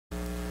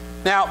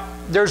Now,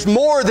 there's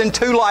more than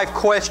two life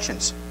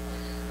questions.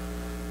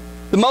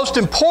 The most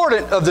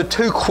important of the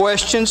two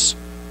questions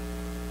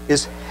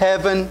is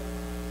heaven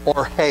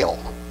or hell.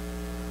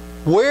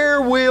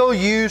 Where will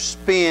you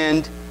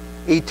spend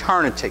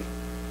eternity?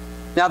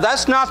 Now,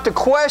 that's not the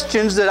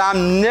questions that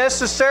I'm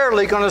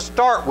necessarily going to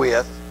start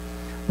with,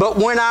 but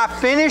when I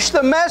finish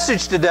the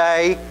message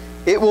today,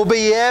 it will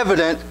be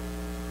evident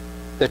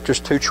that there's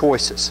two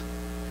choices.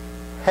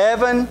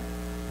 Heaven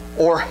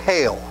or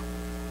hell?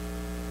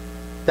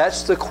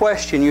 That's the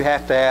question you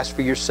have to ask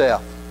for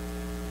yourself.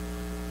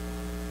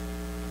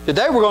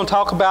 Today we're going to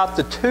talk about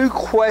the two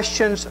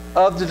questions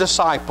of the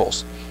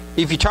disciples.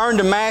 If you turn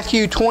to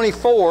Matthew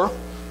 24,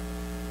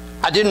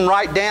 I didn't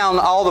write down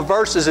all the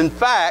verses. In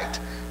fact,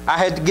 I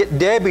had to get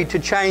Debbie to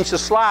change the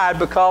slide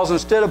because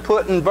instead of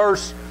putting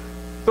verse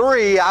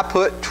 3, I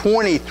put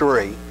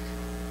 23.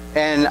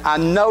 And I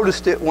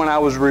noticed it when I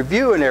was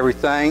reviewing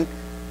everything,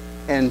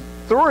 and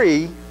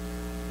 3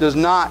 does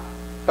not,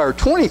 or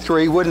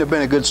 23 wouldn't have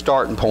been a good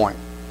starting point.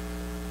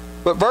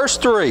 But verse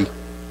 3,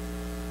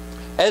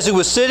 as he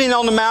was sitting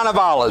on the Mount of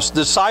Olives,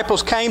 the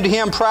disciples came to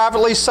him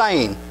privately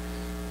saying,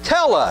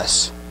 "Tell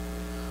us,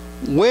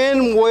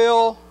 when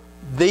will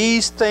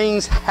these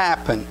things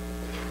happen?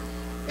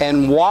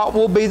 And what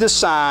will be the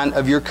sign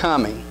of your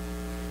coming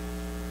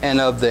and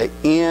of the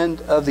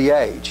end of the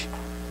age?"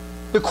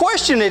 The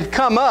question had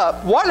come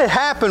up. What had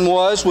happened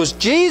was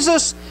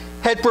Jesus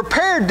had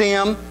prepared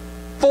them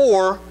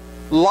for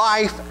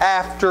life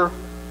after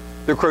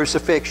the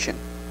crucifixion.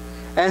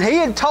 And He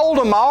had told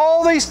them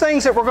all these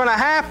things that were going to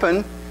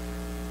happen,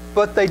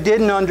 but they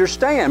didn't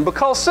understand.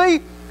 Because,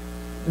 see,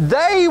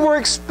 they were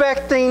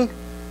expecting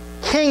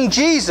King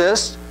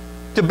Jesus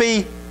to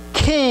be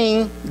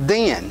king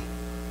then.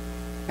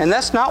 And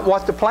that's not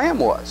what the plan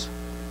was.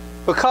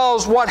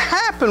 Because what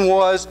happened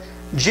was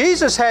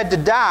Jesus had to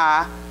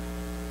die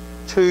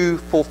to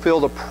fulfill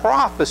the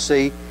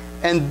prophecy,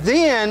 and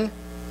then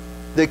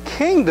the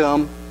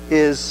kingdom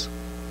is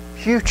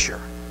future.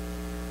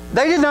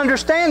 They didn't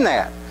understand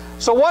that.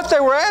 So what they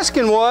were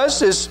asking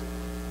is,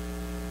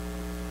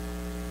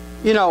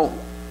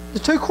 the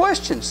two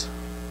questions.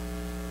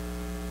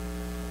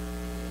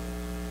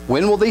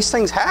 When will these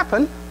things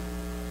happen?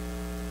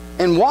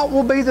 And what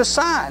will be the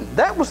sign?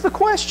 That was the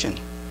question.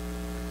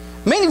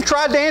 Many have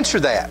tried to answer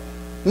that.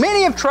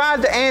 Many have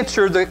tried to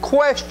answer the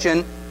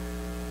question,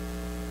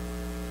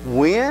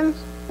 when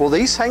will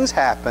these things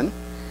happen?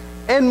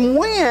 And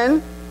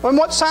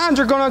what signs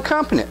are going to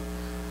accompany it?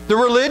 The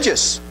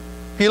religious.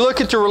 If you look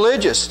at the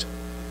religious,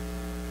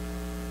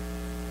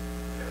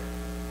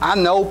 I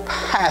know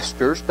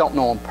pastors, don't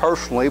know them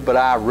personally, but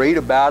I read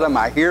about them,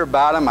 I hear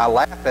about them, I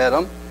laugh at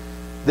them,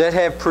 that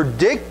have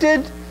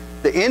predicted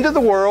the end of the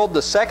world,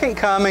 the second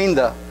coming,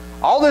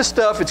 all this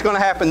stuff. It's going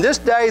to happen this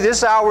day,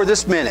 this hour,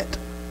 this minute.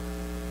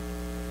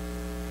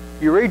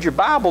 You read your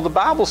Bible, the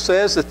Bible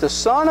says that the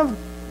Son of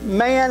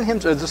Man,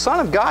 the Son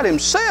of God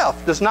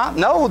Himself, does not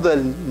know the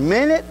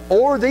minute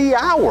or the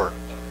hour.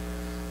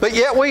 But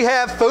yet we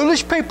have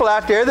foolish people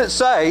out there that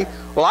say,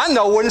 well, I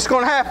know when it's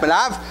going to happen.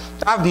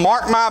 I've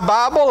marked my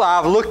Bible,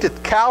 I've looked at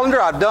the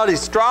calendar, I've done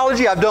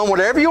astrology, I've done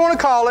whatever you want to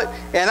call it,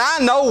 and I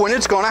know when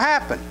it's going to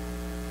happen.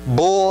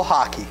 Bull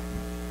hockey.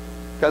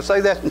 Did I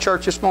say that in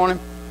church this morning?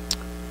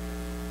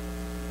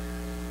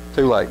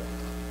 Too late.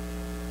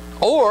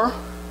 Or,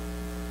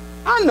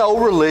 I know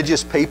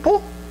religious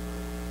people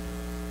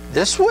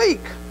this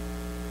week.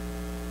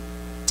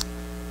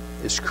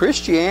 Is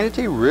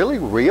Christianity really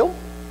real?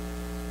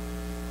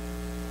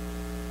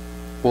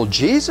 Will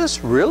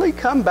Jesus really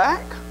come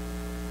back?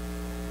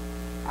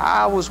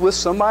 I was with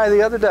somebody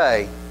the other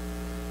day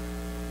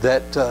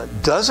that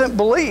doesn't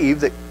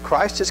believe that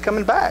Christ is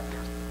coming back.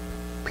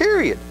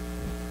 Period.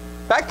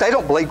 In fact, they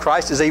don't believe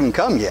Christ has even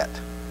come yet.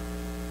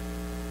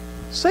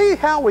 See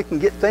how we can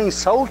get things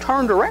so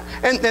turned around.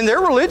 And they're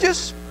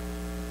religious.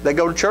 They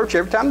go to church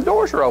every time the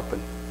doors are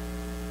open.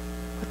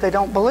 But they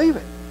don't believe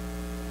it.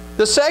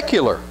 The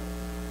secular.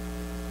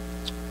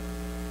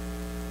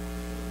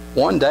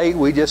 One day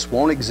we just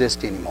won't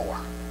exist anymore.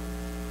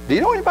 Do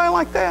you know anybody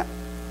like that?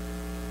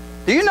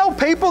 Do you know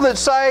people that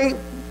say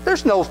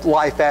there's no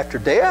life after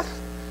death?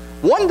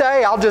 One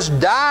day I'll just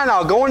die and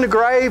I'll go in the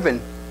grave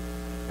and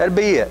that'll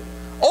be it.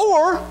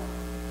 Or,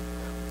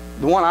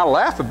 the one I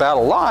laugh about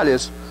a lot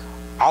is,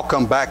 I'll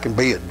come back and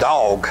be a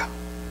dog.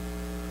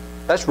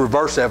 That's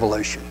reverse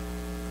evolution.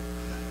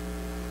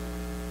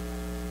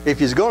 If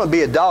you're going to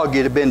be a dog,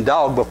 you'd have been a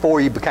dog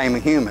before you became a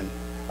human,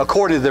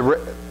 according to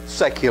the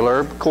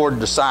secular,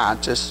 according to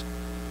scientists.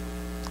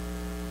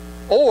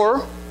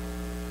 Or,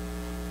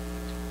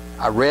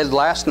 I read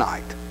last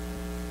night,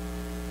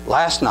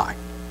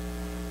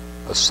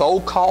 a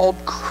so-called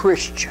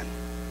Christian.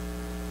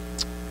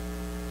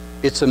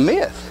 It's a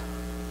myth.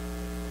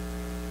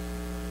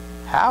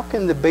 How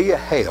can there be a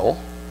hell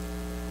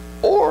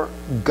or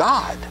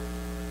God?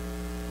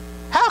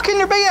 How can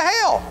there be a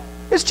hell?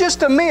 It's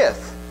just a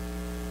myth.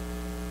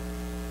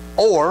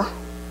 Or,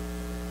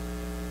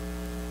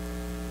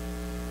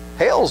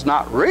 hell's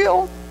not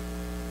real.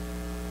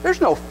 There's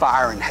no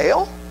fire in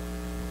hell.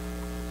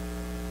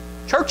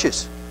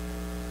 Churches,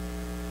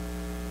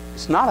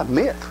 it's not a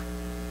myth.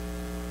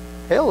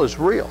 Hell is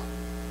real.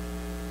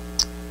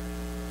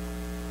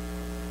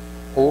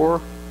 Or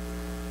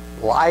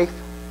life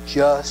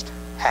just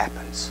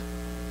happens.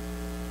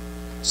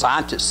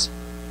 Scientists,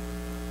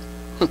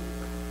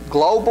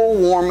 global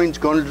warming's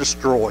going to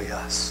destroy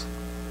us.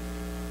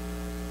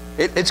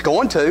 It's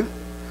going to.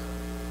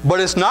 But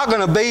it's not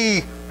going to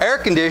be air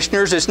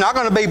conditioners. It's not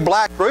going to be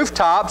black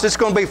rooftops. It's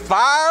going to be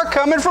fire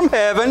coming from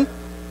heaven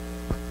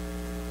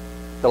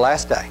the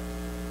last day.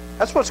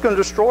 That's what's going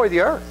to destroy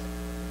the earth.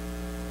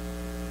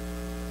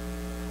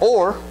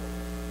 Or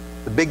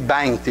the Big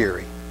Bang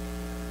Theory.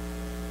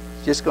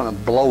 It's just going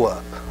to blow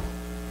up.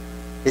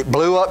 It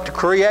blew up to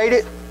create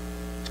it.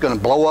 It's going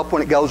to blow up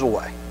when it goes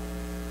away.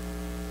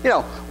 You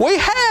know, we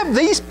have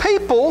these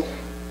people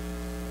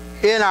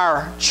in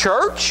our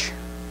church,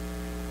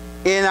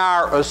 in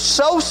our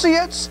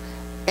associates,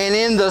 and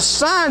in the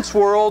science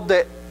world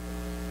that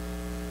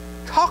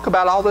talk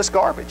about all this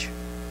garbage.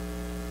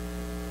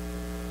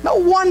 No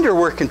wonder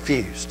we're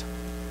confused.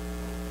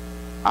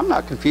 I'm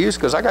not confused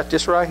because I got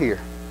this right here.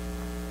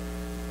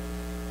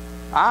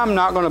 I'm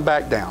not going to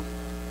back down.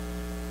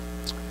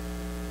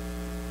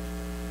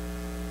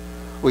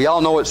 We all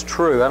know it's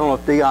true. I don't know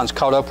if Dion's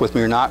caught up with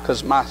me or not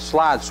because my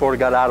slides sort of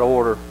got out of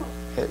order.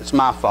 It's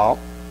my fault.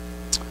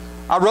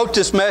 I wrote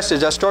this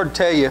message. I started to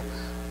tell you,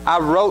 I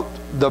wrote,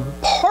 the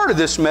part of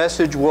this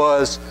message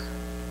was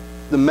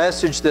the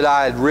message that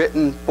I had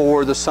written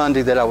for the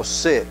Sunday that I was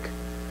sick.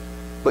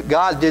 But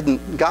God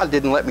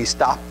didn't let me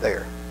stop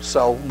there.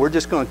 So we're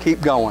just going to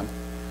keep going.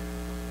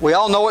 We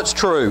all know it's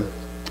true.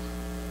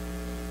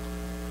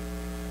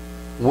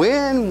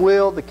 When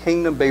will the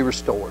kingdom be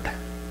restored?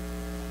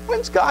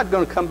 When's God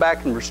going to come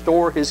back and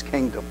restore His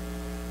kingdom?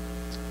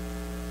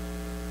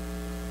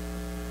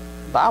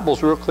 The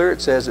Bible's real clear.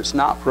 It says it's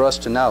not for us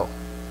to know.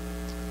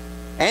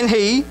 And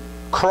He,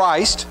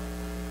 Christ,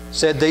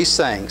 said these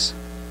things.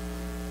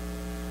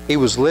 He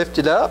was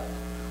lifted up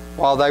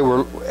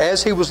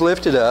as He was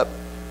lifted up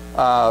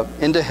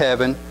into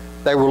heaven,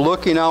 they were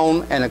looking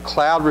on, and a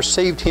cloud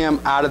received Him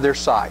out of their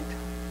sight.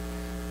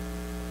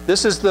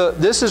 This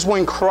is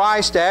when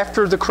Christ,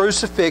 after the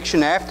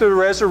crucifixion, after the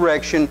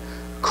resurrection,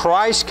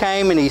 Christ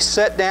came and He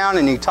sat down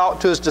and He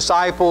talked to His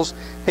disciples.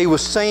 He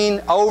was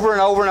seen over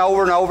and over and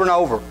over and over and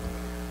over.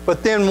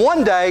 But then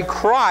one day,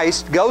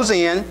 Christ goes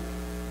in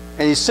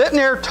and He's sitting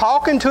there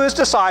talking to His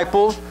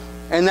disciples,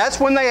 and that's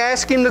when they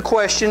ask Him the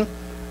question,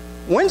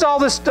 when's all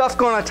this stuff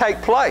going to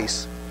take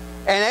place?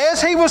 And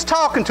as He was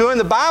talking to them,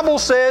 the Bible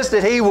says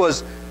that He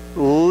was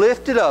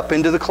lifted up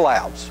into the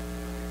clouds.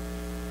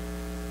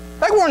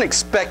 They weren't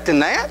expecting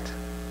that.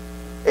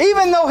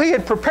 Even though He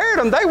had prepared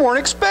them, they weren't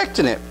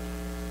expecting it.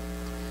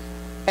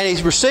 And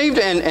He's received,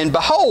 and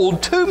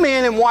behold, 2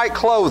 men in white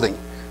clothing.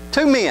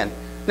 2 men.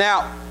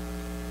 Now,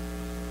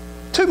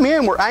 2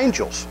 men were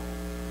angels.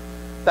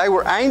 They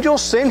were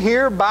angels sent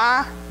here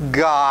by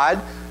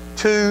God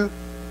to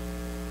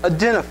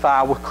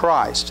identify with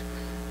Christ.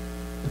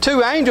 The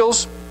 2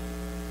 angels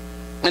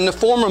in the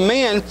form of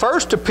men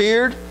first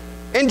appeared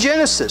in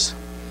Genesis.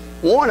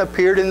 One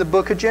appeared in the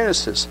book of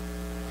Genesis.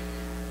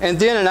 And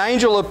then an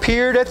angel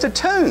appeared at the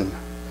tomb.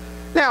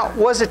 Now,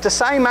 was it the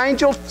same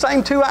angel,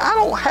 same 2? I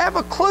don't have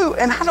a clue,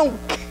 and I don't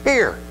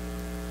care.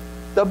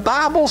 The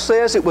Bible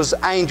says it was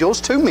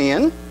angels, 2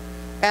 men,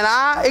 and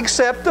I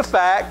accept the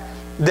fact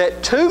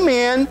that 2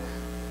 men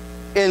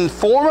in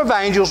form of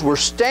angels were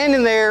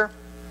standing there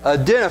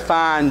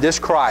identifying this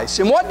Christ.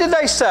 And what did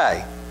they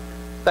say?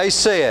 They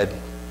said,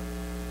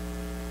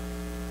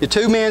 the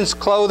 2 men's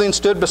clothing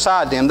stood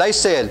beside them. They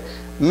said,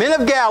 men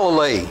of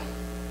Galilee.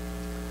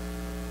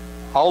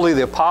 Only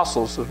the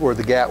apostles were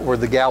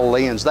the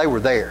Galileans. They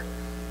were there.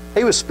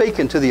 He was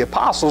speaking to the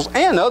apostles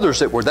and others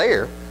that were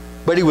there,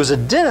 but He was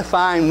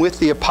identifying with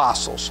the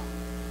apostles.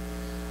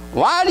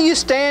 Why do you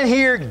stand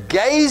here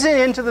gazing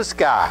into the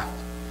sky?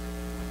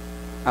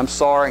 I'm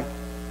sorry.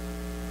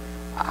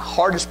 The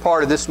hardest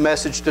part of this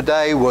message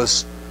today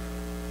was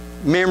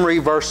memory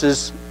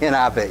versus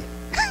NIV.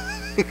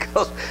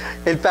 Because,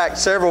 in fact,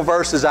 several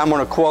verses I'm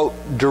going to quote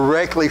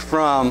directly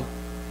from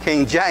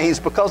King James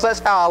because that's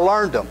how I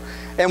learned them.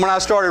 And when I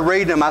started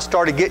reading them, I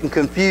started getting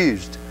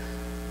confused.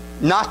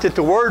 Not that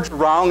the words were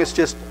wrong, it's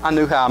just I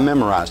knew how I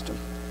memorized them.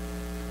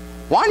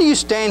 Why do you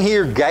stand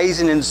here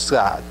gazing into the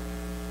sky?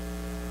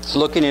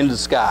 Looking into the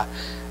sky.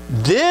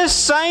 This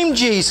same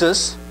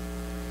Jesus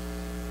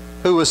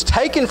who was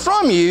taken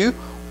from you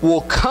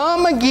will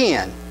come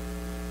again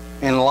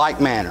in like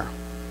manner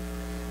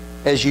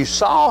as you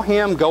saw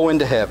Him go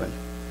into heaven.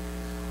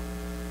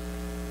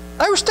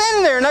 They were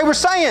standing there and they were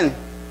saying,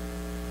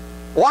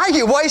 why are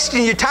you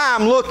wasting your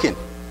time looking?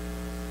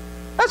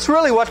 That's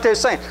really what they're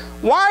saying.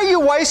 Why are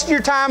you wasting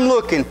your time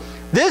looking?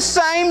 This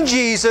same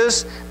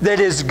Jesus that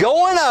is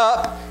going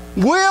up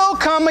will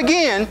come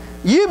again.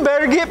 You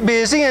better get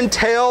busy and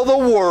tell the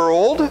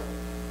world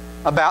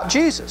about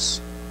Jesus.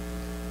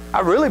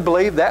 I really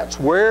believe that's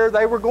where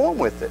they were going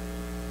with it.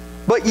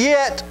 But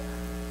yet,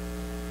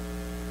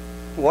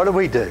 what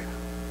do?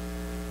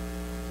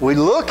 We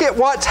look at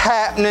what's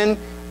happening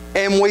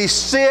and we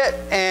sit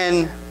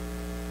and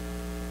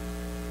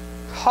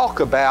talk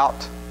about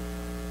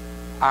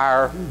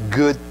our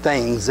good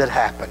things that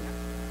happen.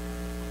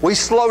 We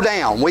slow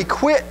down. We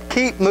quit,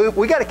 keep moving.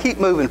 We got to keep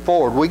moving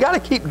forward. We got to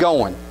keep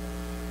going.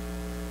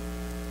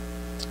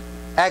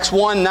 Acts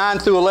 1, 9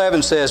 through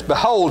 11 says,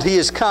 "Behold, he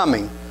is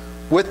coming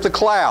with the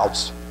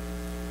clouds."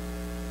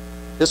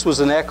 This was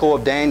an echo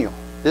of Daniel.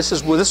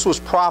 This was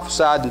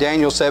prophesied in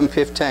Daniel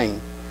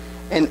 7:15.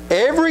 "And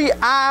every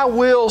eye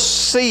will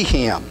see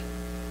him,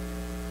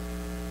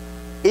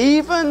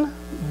 even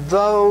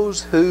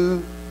those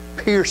who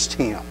pierced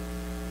him."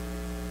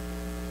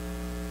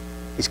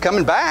 He's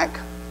coming back.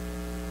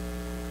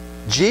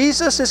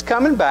 Jesus is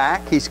coming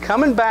back. He's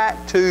coming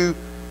back to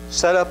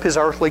set up His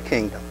earthly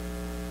kingdom.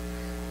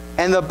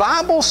 And the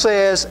Bible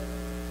says,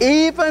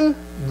 even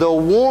the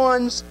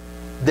ones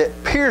that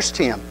pierced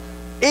Him,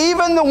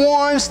 even the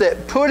ones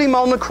that put Him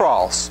on the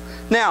cross.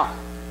 Now,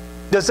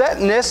 does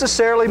that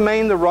necessarily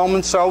mean the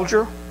Roman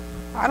soldier?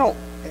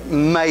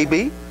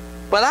 Maybe,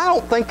 but I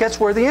don't think that's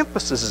where the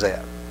emphasis is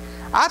at.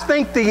 I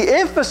think the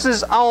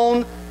emphasis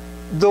on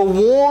the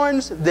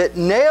ones that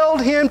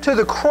nailed Him to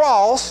the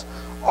cross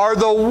are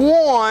the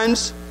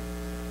ones,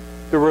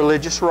 the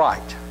religious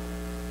right.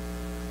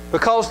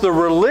 Because the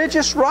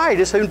religious right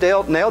is who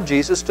nailed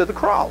Jesus to the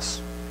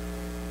cross.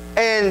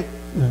 And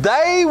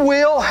they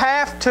will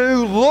have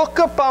to look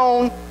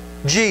upon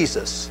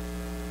Jesus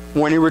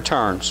when He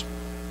returns.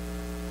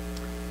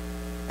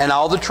 And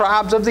all the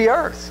tribes of the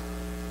earth,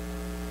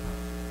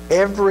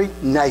 every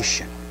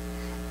nation,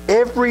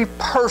 every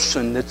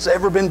person that's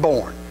ever been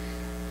born,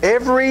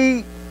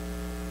 every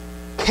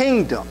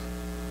kingdom,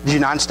 the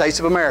United States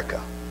of America,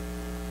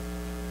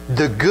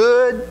 the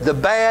good, the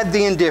bad,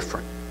 the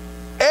indifferent,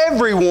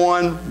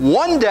 everyone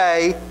one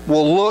day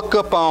will look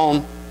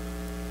upon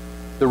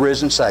the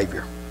risen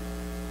Savior.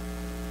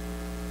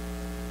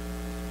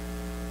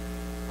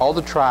 All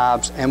the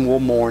tribes, and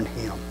will mourn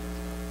Him.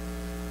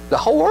 The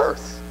whole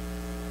earth.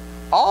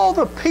 All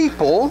the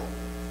people,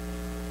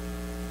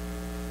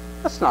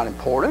 that's not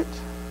important.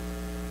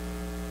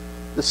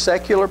 The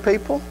secular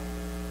people,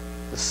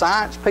 the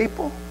science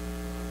people,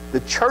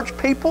 the church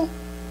people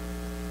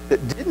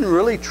that didn't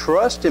really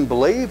trust and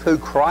believe who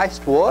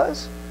Christ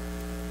was,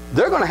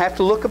 they're going to have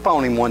to look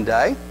upon Him one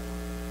day,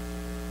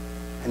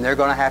 and they're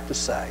going to have to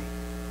say,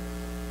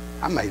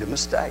 I made a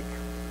mistake.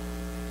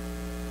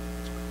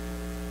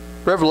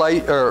 That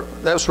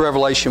was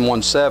Revelation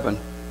 1:7.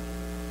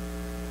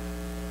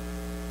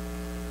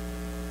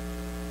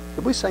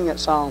 Did we sing that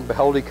song,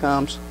 Behold He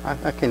Comes? I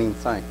can't even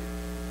think.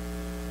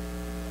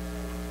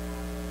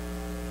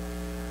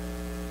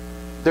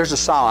 There's a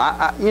song.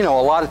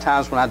 A lot of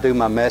times when I do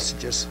my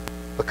messages,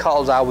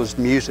 because I was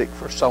music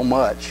for so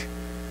much,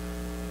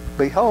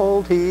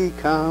 behold, He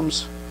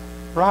comes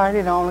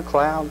riding on a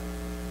cloud.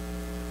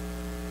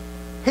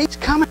 He's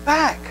coming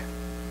back.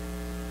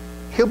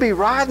 He'll be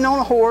riding on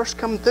a horse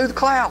coming through the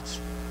clouds.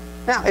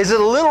 Now, is it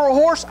a literal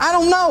horse? I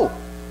don't know.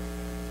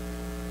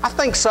 I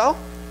think so,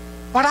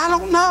 but I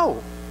don't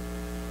know.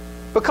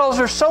 Because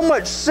there's so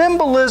much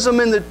symbolism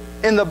in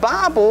the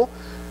Bible,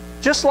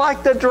 just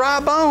like the dry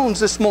bones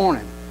this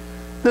morning.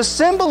 The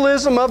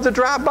symbolism of the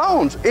dry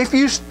bones. If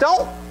you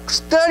don't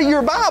study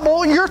your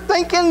Bible, you're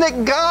thinking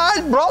that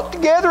God brought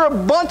together a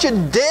bunch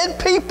of dead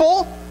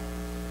people,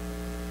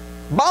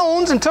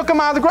 bones, and took them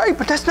out of the grave.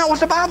 But that's not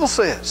what the Bible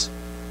says.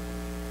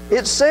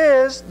 It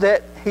says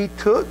that He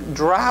took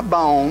dry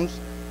bones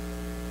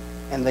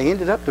and they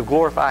ended up to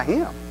glorify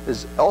Him,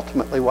 is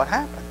ultimately what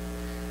happened.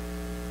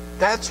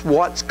 That's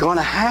what's going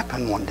to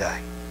happen one day.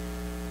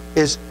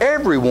 Is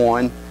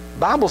everyone, the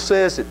Bible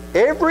says that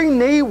every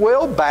knee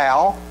will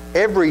bow,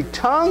 every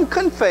tongue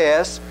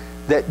confess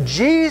that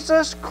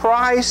Jesus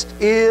Christ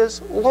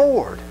is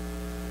Lord.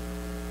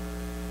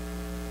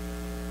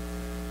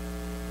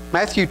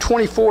 Matthew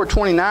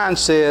 24:29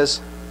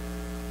 says,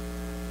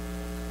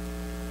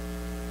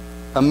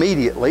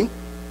 immediately. It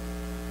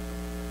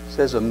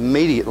says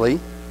immediately.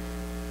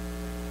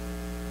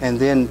 And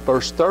then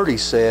verse 30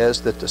 says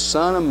that the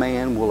Son of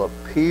Man will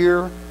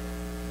appear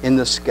in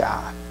the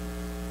sky.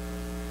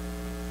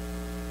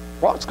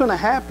 What's going to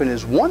happen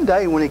is one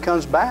day when He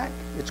comes back,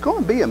 it's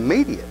going to be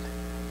immediate.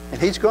 And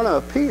He's going to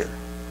appear.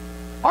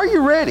 Are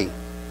you ready?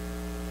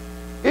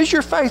 Is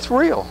your faith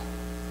real?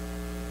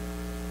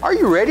 Are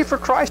you ready for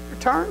Christ's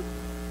return?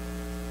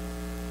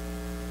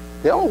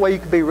 The only way you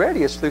can be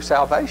ready is through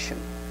salvation,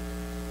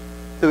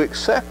 through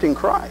accepting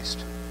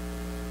Christ.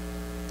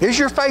 Is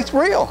your faith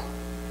real?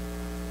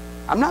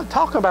 I'm not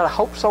talking about a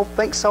hope so,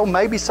 think so,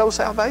 maybe so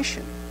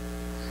salvation.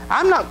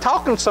 I'm not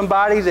talking to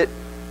somebody that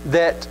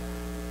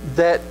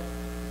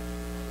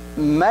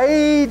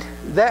made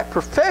that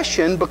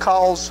profession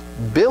because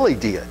Billy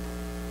did.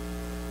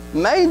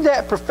 Made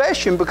that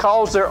profession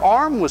because their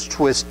arm was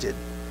twisted.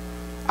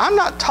 I'm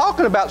not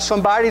talking about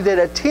somebody that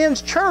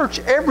attends church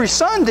every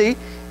Sunday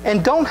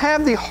and don't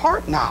have the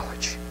heart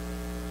knowledge.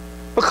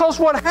 Because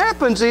what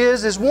happens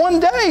is one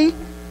day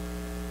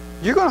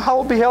you're going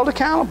to be held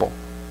accountable.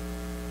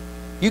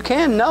 You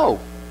can know.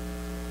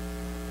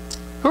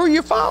 Who are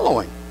you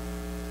following?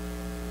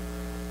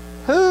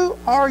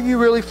 are you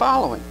really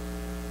following?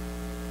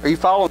 Are you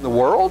following the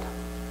world?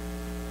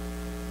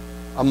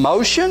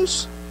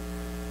 Emotions?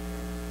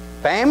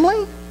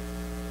 Family?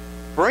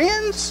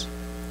 Friends?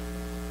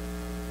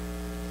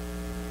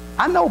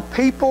 I know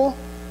people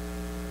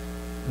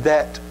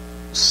that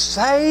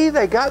say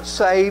they got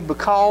saved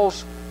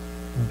because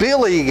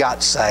Billy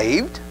got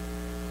saved.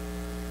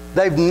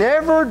 They've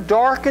never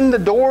darkened the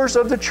doors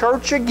of the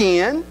church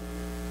again.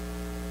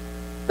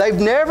 They've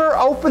never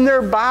opened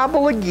their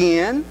Bible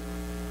again.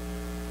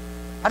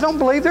 I don't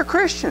believe they're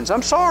Christians.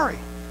 I'm sorry.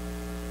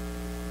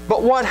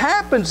 But what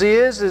happens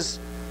is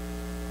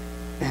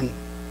and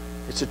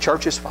it's the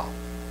church's fault.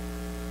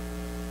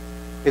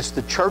 It's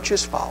the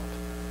church's fault.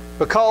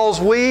 Because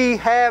we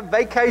have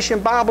Vacation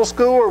Bible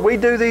School or we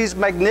do these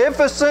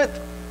magnificent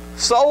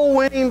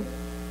soul-winning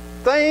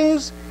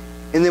things,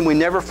 and then we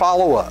never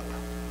follow up.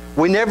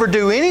 We never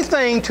do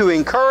anything to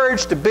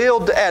encourage, to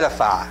build, to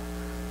edify.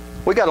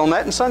 We got on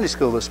that in Sunday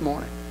school this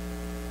morning.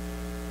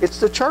 It's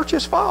the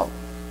church's fault.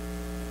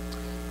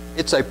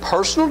 It's a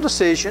personal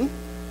decision.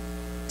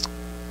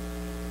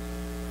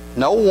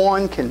 No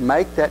one can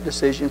make that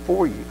decision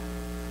for you.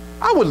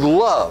 I would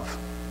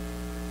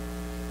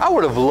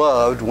have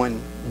loved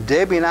when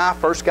Debbie and I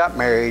first got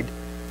married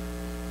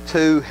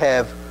to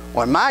have,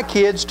 when my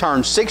kids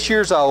turned 6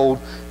 years old,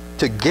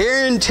 to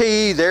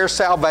guarantee their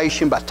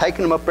salvation by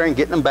taking them up there and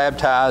getting them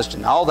baptized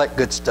and all that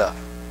good stuff.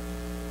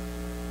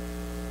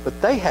 But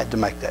they had to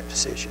make that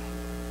decision.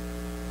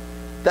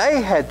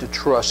 They had to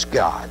trust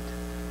God,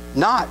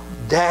 not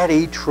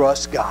Daddy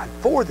trust God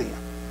for them.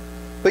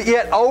 But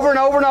yet, over and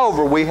over and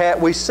over,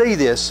 we see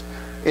this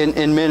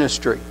in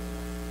ministry.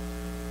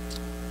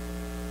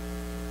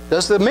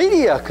 Does the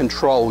media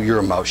control your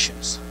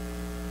emotions?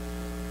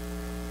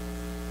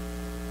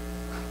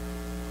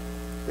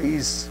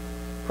 These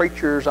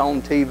preachers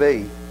on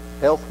TV,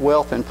 health,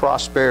 wealth, and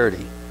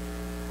prosperity.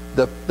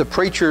 The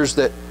preachers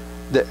that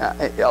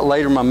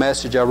later in my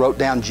message I wrote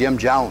down Jim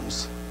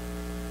Jones.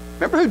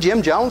 Remember who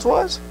Jim Jones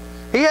was?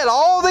 He had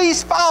all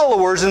these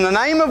followers in the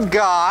name of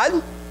God,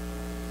 and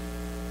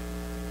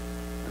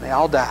they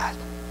all died.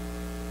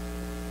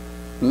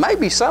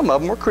 Maybe some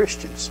of them were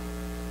Christians.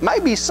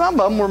 Maybe some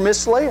of them were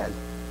misled.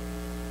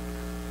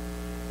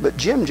 But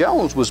Jim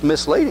Jones was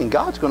misleading.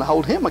 God's going to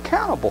hold him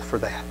accountable for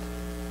that.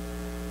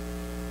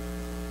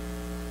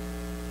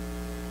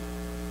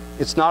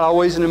 It's not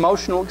always an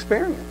emotional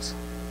experience.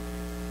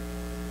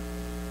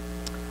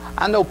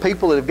 I know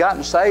people that have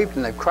gotten saved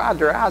and they've cried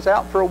their eyes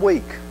out for a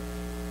week.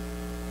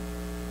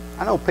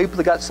 I know people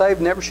that got saved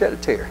and never shed a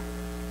tear.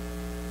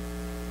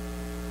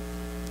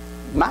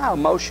 My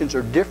emotions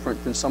are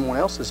different than someone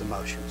else's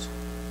emotions.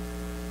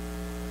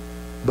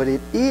 But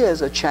it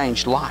is a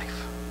changed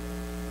life.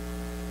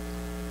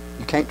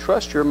 You can't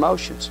trust your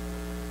emotions.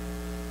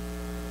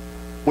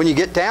 When you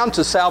get down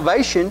to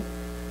salvation,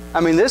 I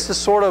mean, this is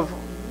sort of,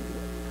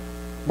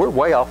 we're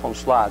way off on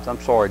slides. I'm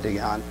sorry,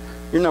 Dion.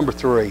 You're number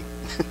 3.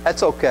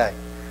 That's okay.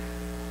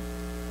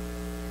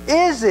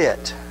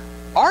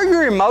 Are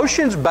your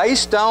emotions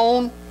based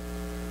on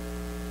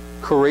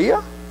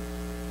Korea,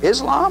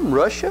 Islam,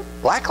 Russia,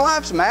 Black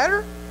Lives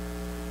Matter?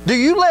 Do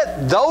you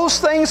let those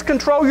things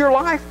control your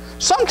life?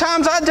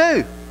 Sometimes I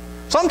do.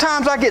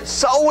 Sometimes I get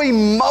so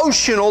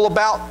emotional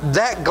about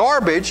that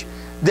garbage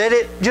that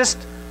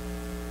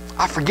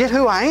I forget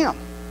who I am.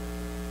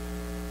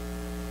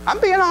 I'm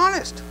being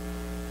honest.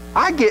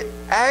 I get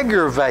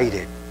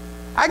aggravated.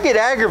 I get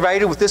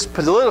aggravated with this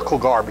political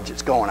garbage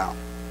that's going on.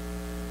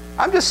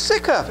 I'm just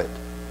sick of it.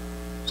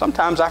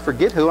 Sometimes I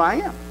forget who I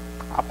am.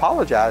 I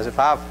apologize if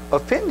I've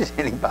offended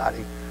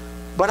anybody,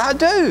 but I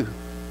do.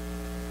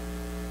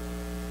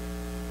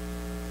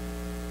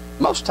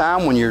 Most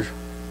time when you're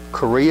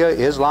Korea,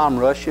 Islam,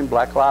 Russian,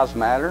 Black Lives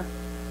Matter,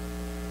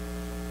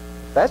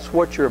 that's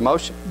what your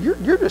emotion,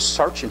 you're just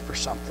searching for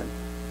something.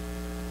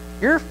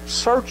 You're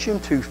searching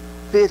to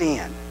fit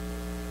in.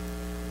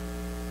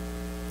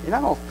 You're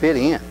not going to fit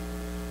in.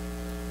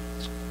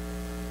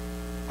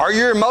 Are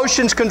your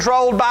emotions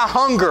controlled by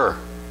hunger,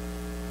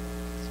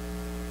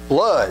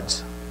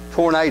 floods,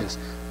 tornadoes?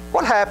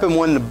 What happened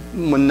when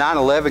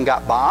 9/11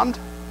 got bombed?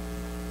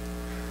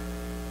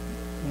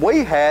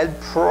 We had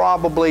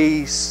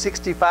probably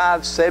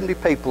 65, 70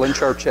 people in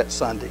church that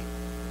Sunday.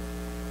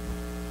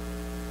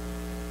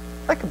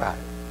 Think about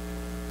it.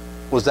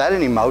 Was that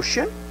an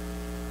emotion?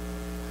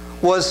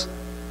 Was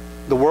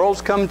the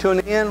world's coming to an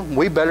end?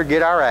 We better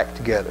get our act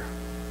together.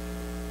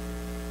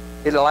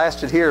 It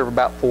lasted here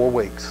about 4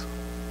 weeks.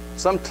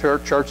 Some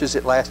churches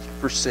it lasted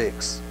for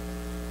 6.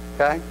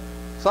 Okay?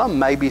 Some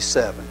maybe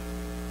 7.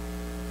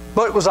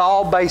 But it was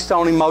all based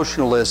on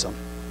emotionalism.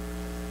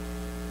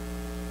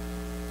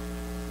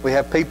 We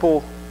have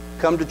people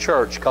come to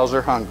church because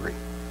they're hungry.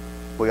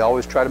 We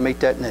always try to meet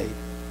that need.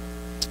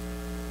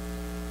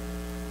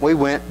 We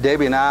went,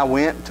 Debbie and I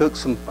went and took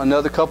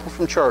another couple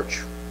from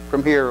church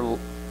from here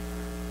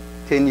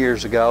 10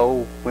 years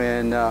ago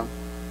when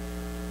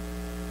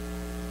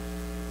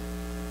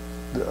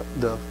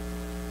the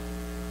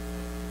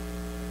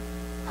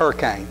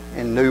hurricane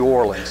in New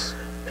Orleans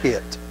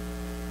hit.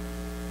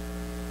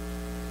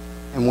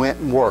 and went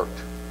and worked.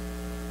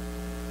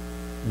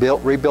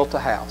 Rebuilt a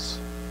house.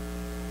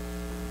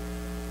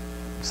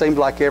 Seemed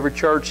like every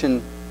church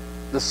in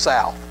the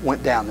South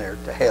went down there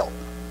to help.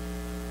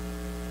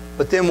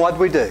 But then what did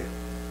we do?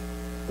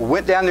 We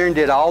went down there and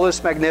did all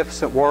this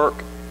magnificent work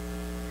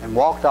and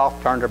walked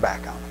off, turned our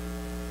back on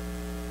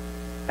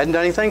it. Hadn't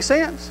done anything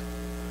since.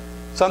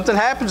 Something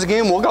happens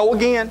again, we'll go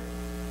again.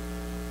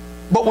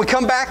 But we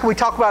come back and we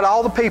talk about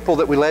all the people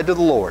that we led to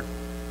the Lord.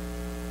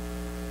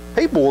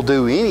 People will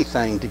do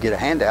anything to get a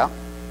handout.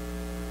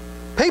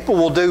 People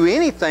will do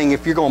anything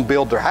if you're going to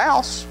build their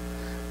house.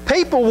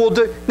 People will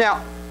do...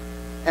 Now,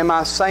 am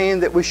I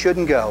saying that we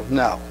shouldn't go?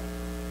 No.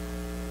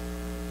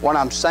 What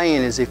I'm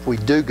saying is if we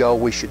do go,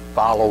 we should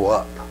follow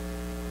up.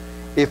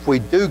 If we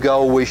do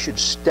go, we should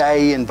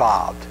stay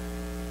involved.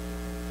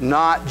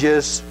 Not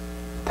just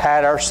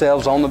pat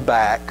ourselves on the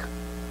back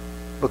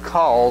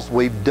because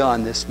we've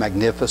done this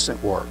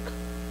magnificent work.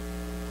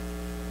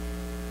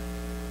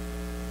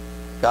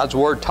 God's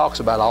Word talks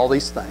about all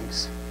these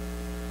things.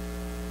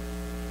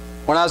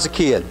 When I was a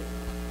kid,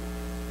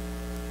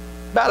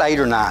 about 8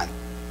 or 9,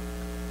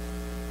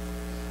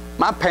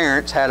 my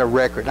parents had a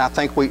record, and I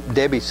think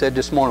Debbie said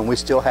this morning we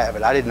still have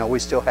it. I didn't know we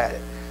still had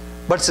it.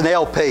 But it's an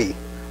LP.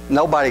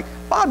 Nobody,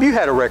 Bob, you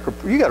got a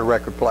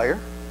record player,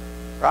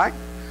 right?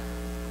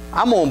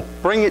 I'm going to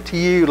bring it to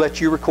you, let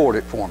you record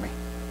it for me.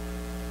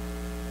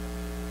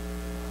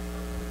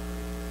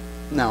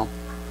 No.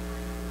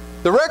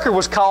 The record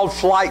was called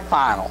Flight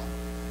Final.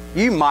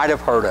 You might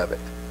have heard of it.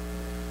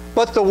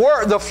 But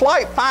the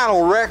Flight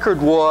Final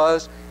record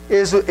was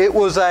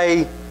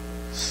a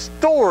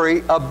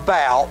story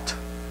about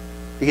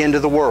the end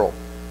of the world.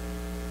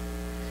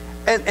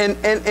 And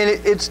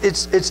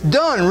it's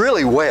done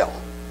really well.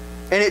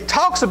 And it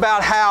talks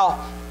about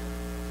how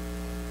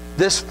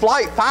this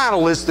flight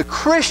final is the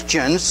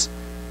Christians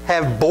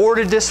have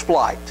boarded this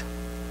flight.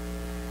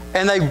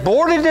 And they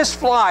boarded this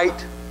flight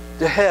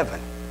to heaven.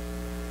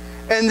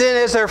 And then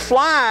as they're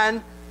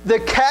flying, the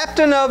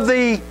captain of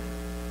the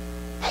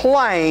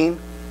plane,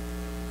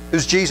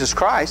 who's Jesus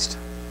Christ,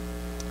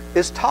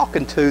 is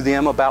talking to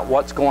them about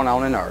what's going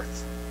on in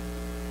earth.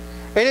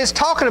 And it's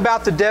talking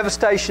about the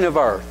devastation of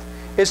earth.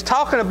 It's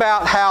talking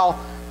about how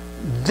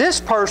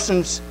this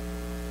person's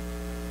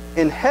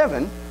in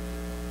heaven,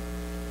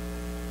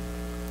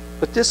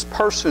 but this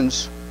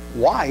person's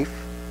wife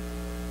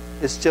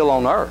is still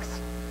on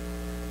earth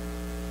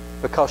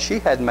because she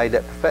hadn't made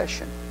that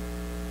profession.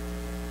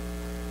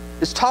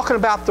 It's talking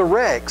about the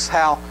wrecks,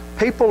 how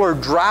people are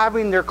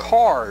driving their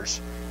cars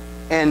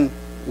and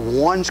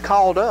one's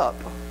called up.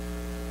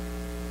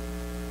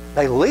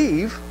 They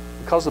leave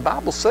because the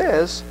Bible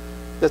says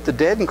that the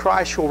dead in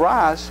Christ shall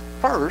rise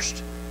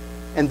first,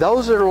 and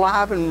those that are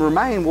alive and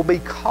remain will be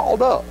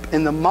called up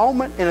in the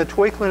moment, in a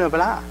twinkling of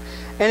an eye.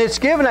 And it's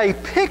given a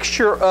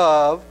picture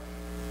of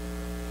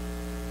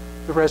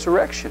the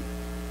resurrection.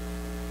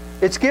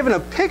 It's given a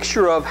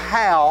picture of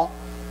how,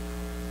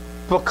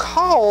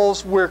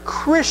 because we're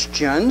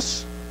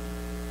Christians,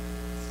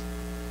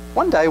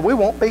 one day we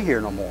won't be here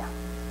no more.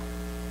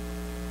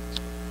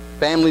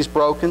 Families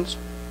broken,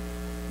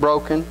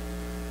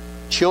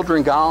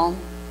 children gone,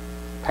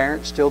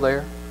 parents still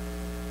there,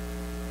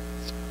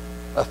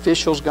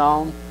 officials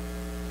gone,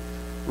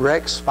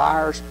 wrecks,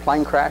 fires,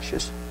 plane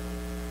crashes.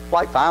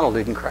 Flight Final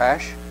didn't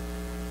crash.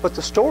 But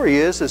the story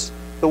is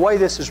the way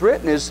this is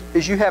written is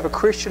you have a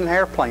Christian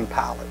airplane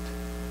pilot,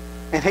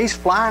 and he's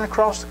flying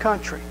across the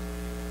country,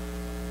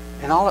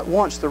 and all at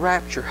once the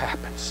rapture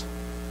happens.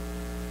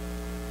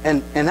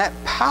 And that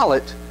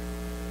pilot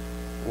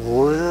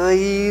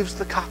leaves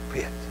the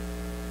cockpit,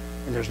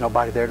 and there's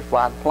nobody there to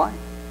fly the plane.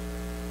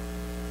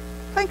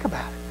 Think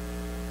about it.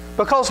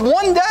 Because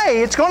one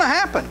day it's going to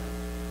happen.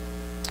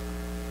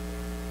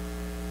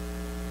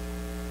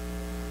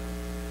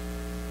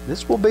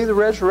 This will be the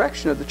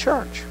resurrection of the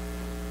church.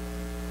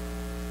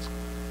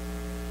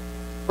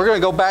 We're going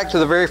to go back to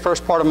the very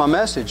first part of my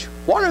message.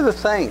 What are the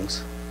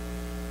things?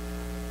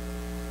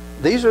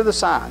 These are the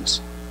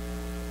signs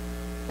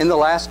in the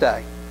last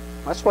day.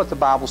 That's what the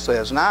Bible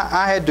says. And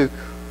I had to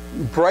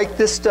break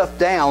this stuff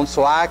down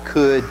so I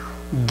could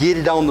get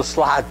it on the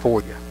slide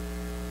for you.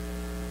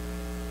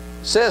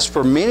 It says,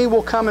 "For many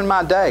will come in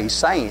my day,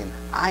 saying,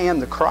 I am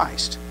the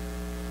Christ,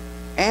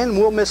 and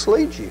will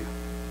mislead you."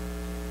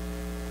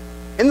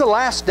 In the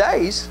last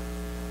days,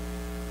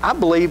 I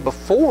believe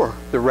before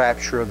the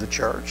rapture of the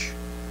church,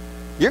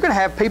 you're going to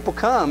have people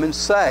come and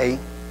say,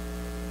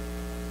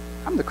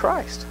 I'm the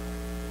Christ.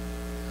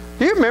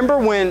 Do you remember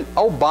when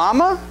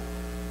Obama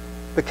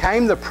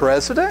became the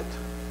president?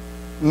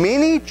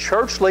 Many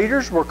church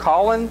leaders were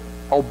calling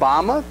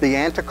Obama the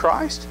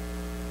Antichrist.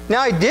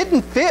 Now, it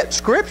didn't fit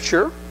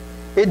Scripture.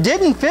 It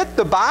didn't fit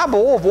the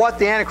Bible of what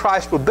the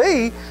Antichrist would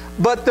be,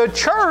 but the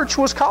church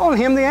was calling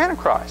him the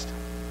Antichrist.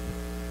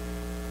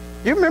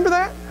 You remember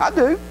that? I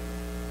do.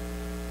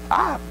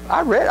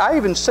 I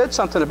even said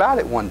something about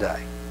it one day.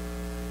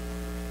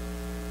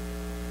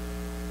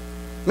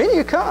 Many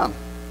will come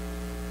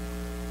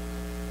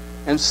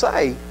and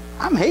say,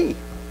 I'm he.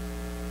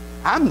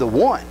 I'm the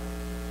one.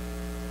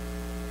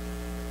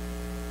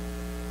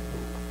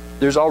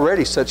 There's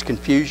already such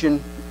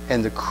confusion,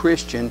 and the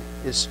Christian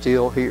is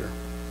still here.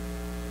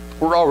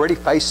 We're already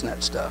facing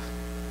that stuff.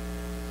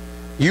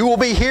 You will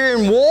be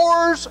hearing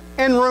wars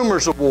and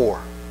rumors of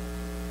war.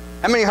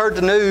 How many heard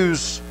the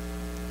news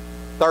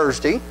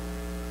Thursday,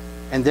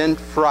 and then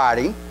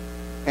Friday,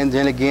 and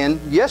then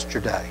again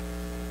yesterday?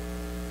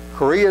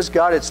 Korea's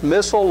got its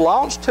missile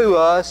launched to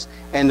us,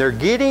 and they're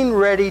getting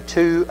ready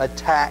to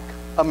attack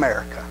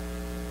America.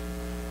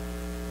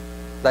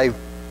 They've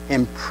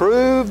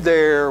improved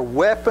their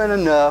weapon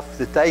enough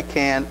that they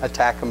can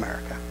attack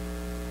America.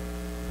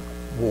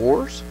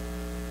 Wars?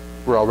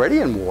 We're already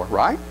in war,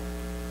 right?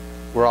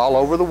 We're all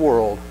over the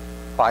world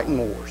fighting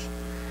wars.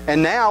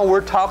 And now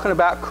we're talking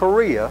about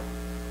Korea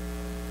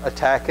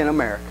attacking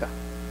America.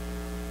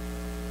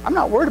 I'm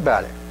not worried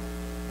about it.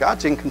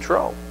 God's in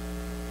control.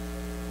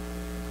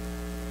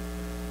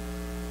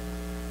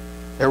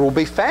 There will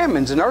be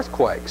famines and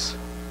earthquakes.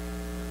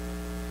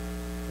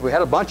 We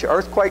had a bunch of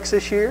earthquakes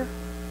this year.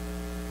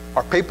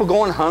 Are people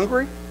going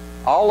hungry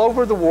all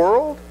over the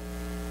world?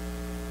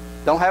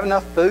 Don't have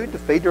enough food to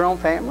feed their own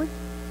family?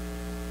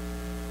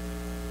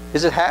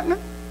 Is it happening?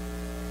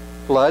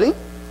 Flooding?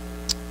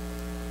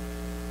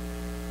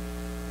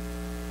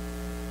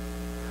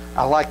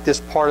 I like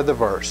this part of the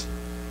verse.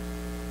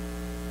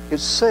 It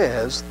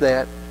says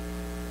that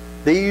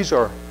these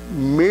are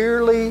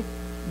merely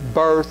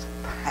birth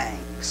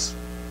pangs.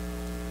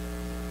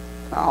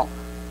 Now,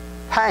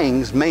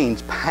 pangs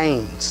means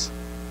pains.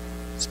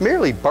 It's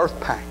merely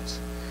birth pangs.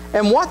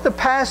 And what the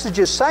passage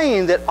is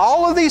saying, that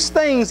all of these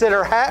things that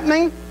are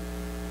happening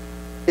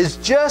is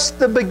just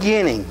the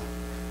beginning.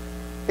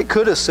 It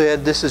could have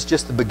said, this is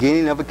just the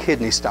beginning of a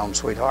kidney stone,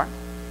 sweetheart.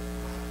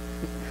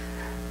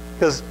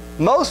 Because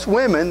most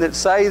women that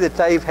say that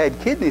they've had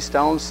kidney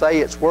stones say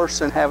it's worse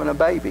than having a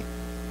baby.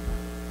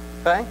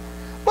 Okay?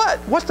 But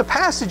what the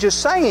passage is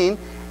saying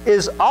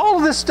is all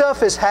of this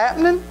stuff is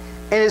happening,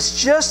 and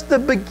it's just the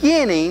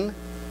beginning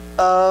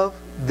of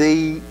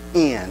the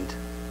end.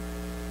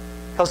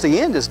 Because the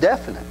end is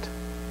definite.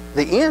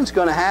 The end's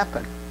going to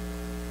happen.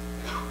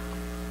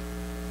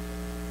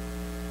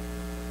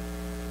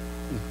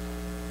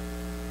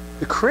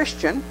 The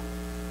Christian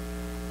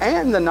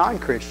and the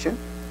non-Christian,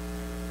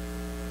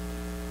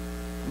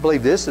 I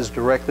believe this is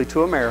directly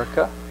to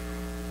America.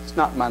 It's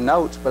not in my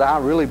notes, but I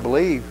really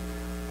believe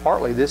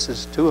partly this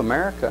is to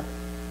America.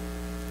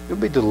 You'll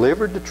be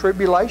delivered to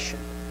tribulation.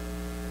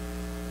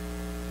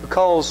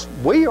 Because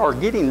we are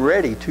getting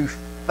ready to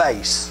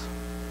face,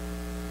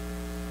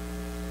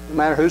 no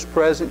matter who's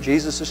president,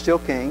 Jesus is still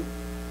king.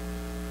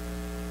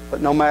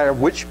 But no matter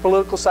which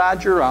political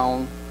side you're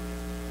on,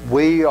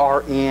 we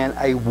are in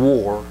a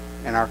war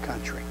in our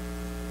country.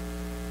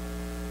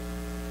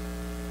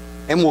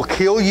 And will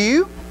kill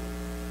you.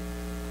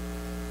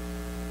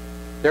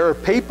 There are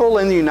people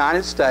in the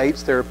United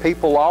States, there are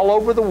people all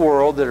over the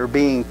world that are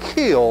being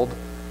killed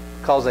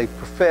because they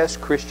profess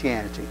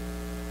Christianity.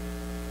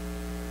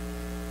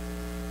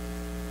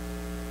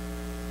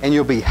 And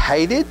you'll be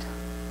hated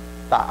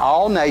by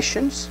all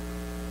nations.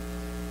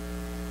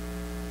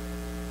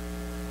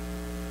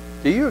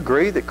 Do you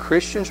agree that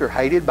Christians are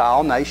hated by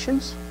all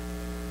nations?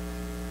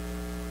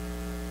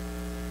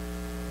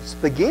 It's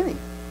the beginning.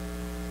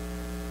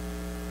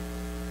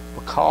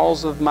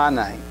 Because of my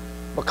name.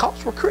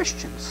 Because we're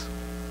Christians.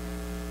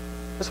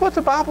 That's what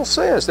the Bible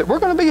says, that we're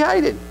going to be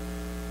hated.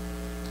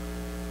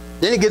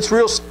 Then it gets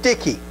real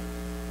sticky.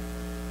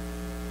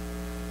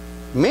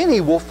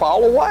 Many will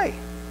fall away.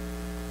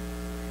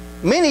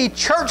 Many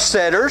church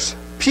setters,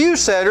 pew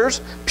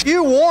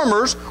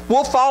warmers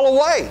will fall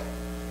away.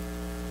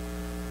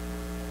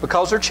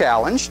 Because they're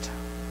challenged.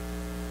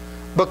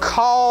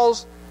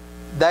 Because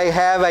they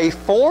have a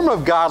form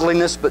of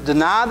godliness but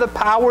deny the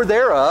power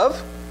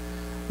thereof.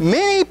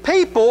 Many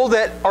people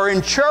that are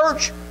in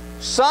church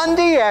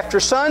Sunday after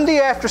Sunday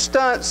after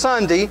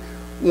Sunday,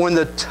 when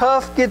the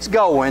tough gets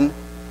going,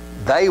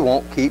 they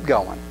won't keep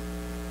going.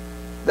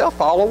 They'll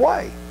fall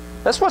away.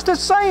 That's what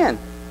it's saying.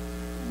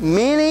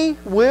 Many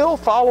will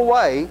fall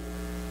away.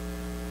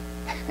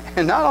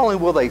 And not only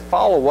will they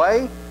fall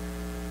away,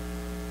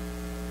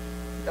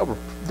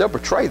 they'll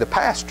betray the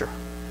pastor.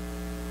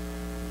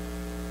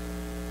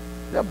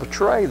 They'll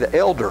betray the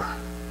elder,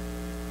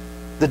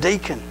 the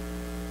deacon.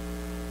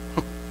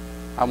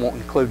 I won't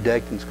include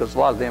deacons because a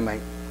lot of them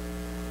ain't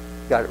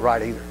got it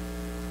right either.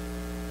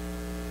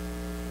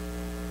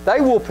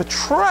 They will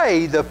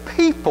betray the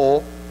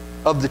people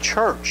of the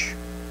church,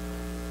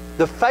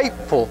 the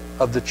faithful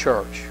of the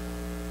church.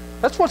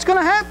 That's what's going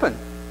to happen.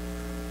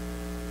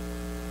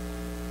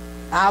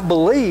 I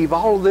believe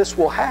all of this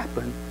will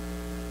happen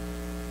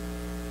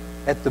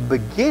at the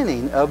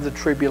beginning of the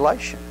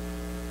tribulation.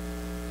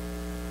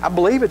 I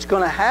believe it's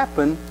going to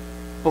happen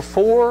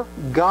before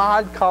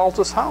God calls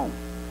us home.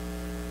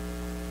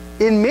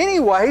 In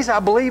many ways, I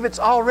believe it's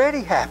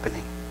already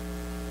happening.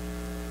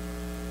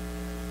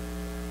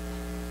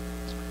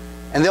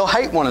 And they'll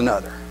hate one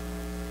another.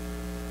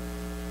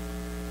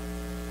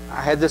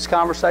 I had this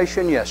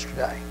conversation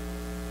yesterday.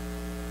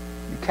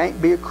 You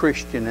can't be a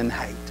Christian and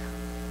hate.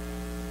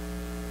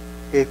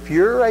 If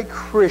you're a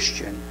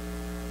Christian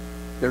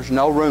There's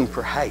no room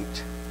for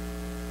hate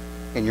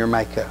in your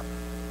makeup.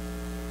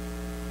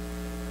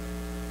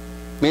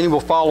 Many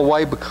will fall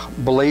away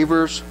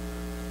believers,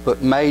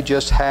 but may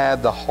just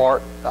have the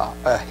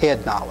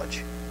head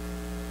knowledge.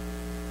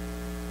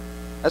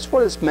 That's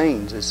what it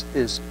means,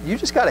 is you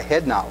just got a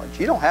head knowledge.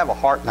 You don't have a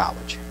heart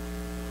knowledge.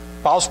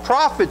 False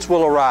prophets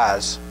will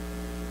arise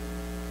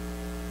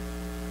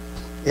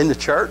in the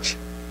church.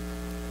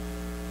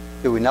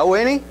 Do we know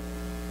any?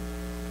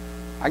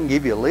 I can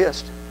give you a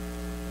list.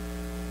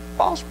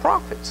 False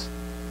prophets.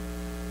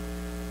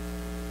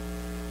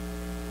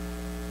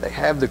 They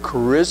have the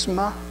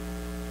charisma.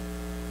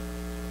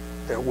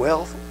 They're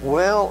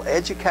well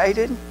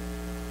educated.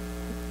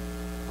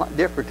 A lot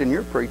different than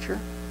your preacher.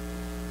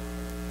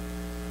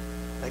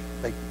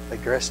 They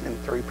dress in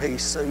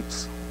 3-piece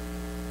suits.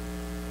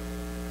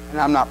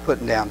 And I'm not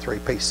putting down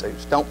 3-piece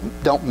suits.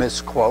 Don't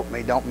misquote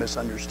me. Don't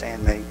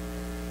misunderstand me.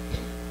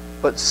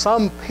 But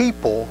some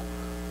people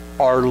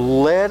are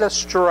led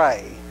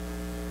astray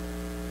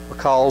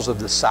because of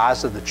the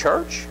size of the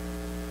church,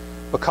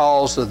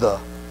 because of the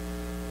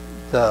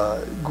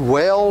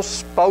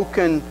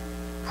well-spoken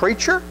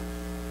preacher,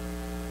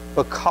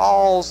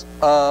 because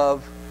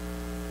of,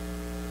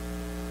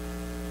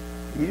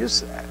 you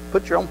just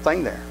put your own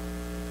thing there.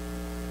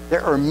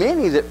 There are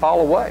many that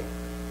fall away.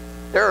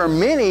 There are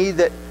many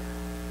that,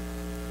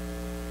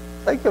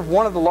 think of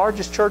one of the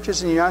largest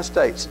churches in the United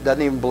States that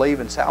doesn't even believe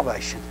in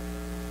salvation.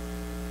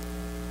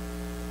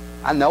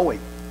 I know him.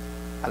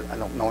 I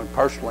don't know him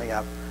personally.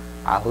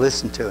 I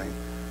listened to him.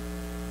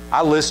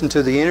 I listened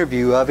to the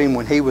interview of him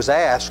when he was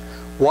asked,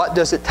 what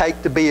does it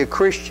take to be a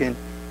Christian?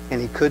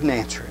 And he couldn't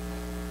answer it.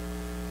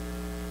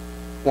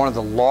 One of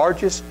the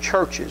largest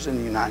churches in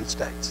the United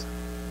States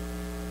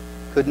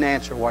couldn't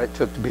answer what it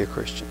took to be a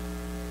Christian.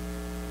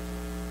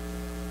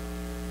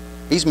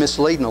 He's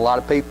misleading a lot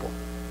of people.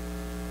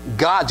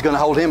 God's going to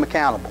hold him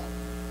accountable.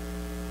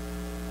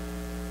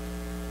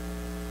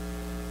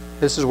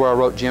 This is where I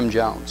wrote Jim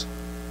Jones.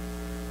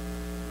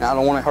 Now, I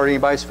don't want to hurt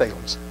anybody's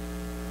feelings.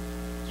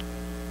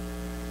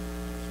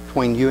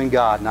 Between you and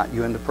God, not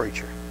you and the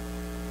preacher.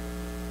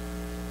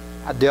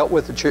 I dealt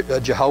with a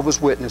Jehovah's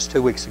Witness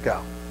 2 weeks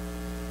ago.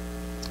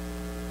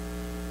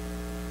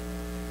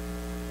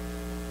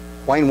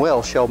 Wayne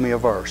Wells showed me a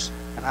verse,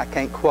 and I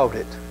can't quote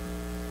it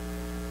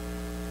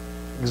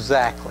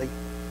exactly,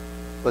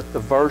 but the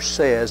verse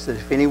says that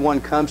if anyone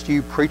comes to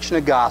you preaching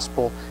a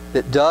gospel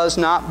that does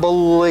not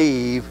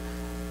believe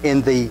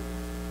in the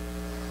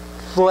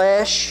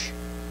flesh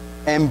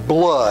and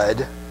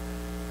blood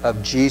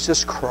of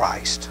Jesus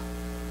Christ,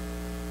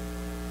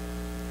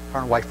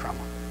 turn away from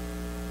them.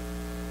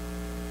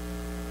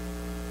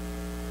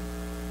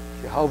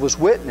 Jehovah's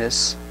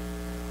Witnesses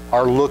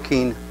are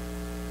looking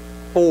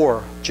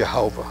for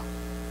Jehovah.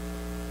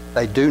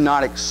 They do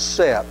not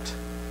accept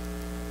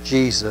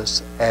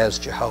Jesus as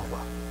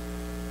Jehovah.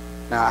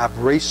 Now, I've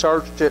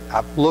researched it,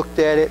 I've looked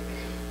at it,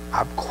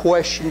 I've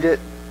questioned it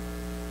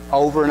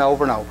over and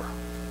over and over.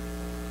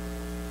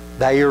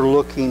 They are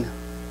looking,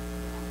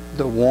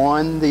 the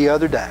one the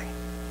other day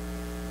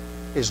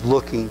is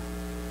looking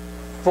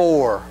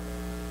for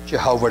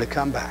Jehovah to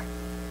come back.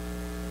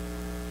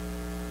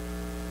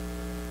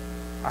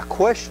 I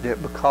questioned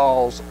it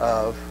because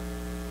of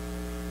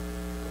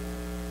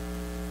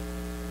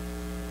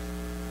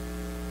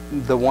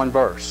the one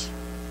verse.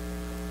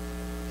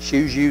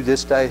 Choose you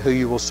this day who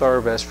you will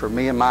serve. As for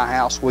me and my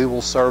house, we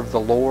will serve the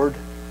Lord.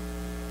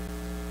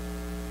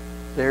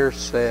 There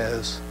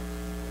says,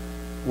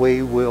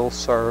 we will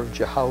serve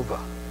Jehovah.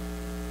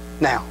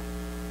 Now,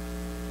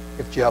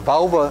 if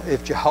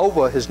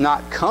Jehovah has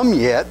not come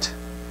yet,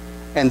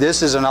 and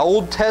this is an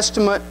Old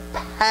Testament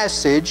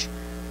passage,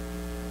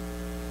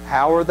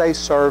 how are they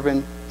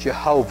serving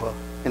Jehovah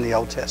in the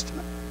Old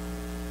Testament?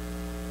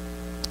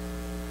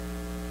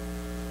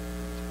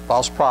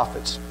 False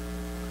prophets.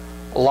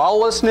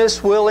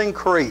 Lawlessness will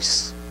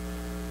increase.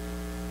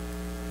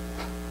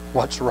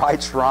 What's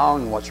right's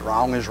wrong, and what's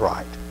wrong is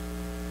right.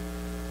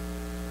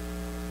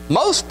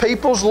 Most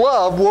people's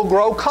love will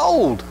grow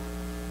cold.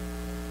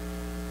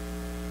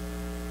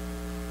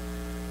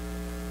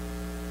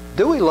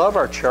 Do we love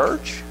our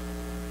church?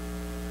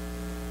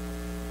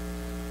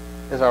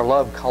 Is our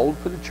love cold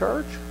for the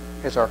church?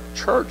 Is our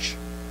church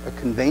a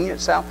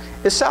convenience?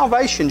 Is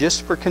salvation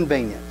just for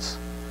convenience?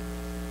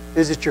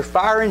 Is it your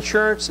fire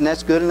insurance and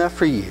that's good enough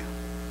for you?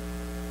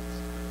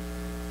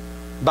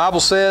 The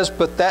Bible says,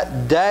 but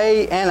that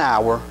day and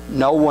hour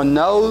no one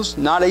knows,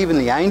 not even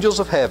the angels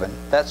of heaven.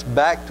 That's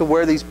back to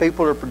where these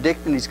people are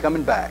predicting He's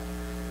coming back.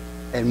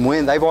 And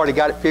when they've already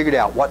got it figured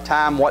out, what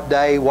time, what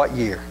day, what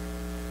year.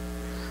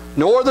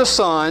 Nor the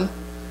Son,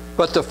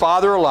 but the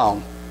Father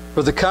alone.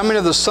 For the coming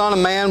of the Son of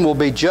Man will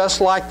be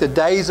just like the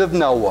days of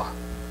Noah.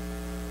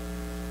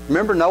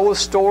 Remember Noah's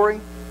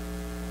story?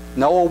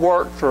 Noah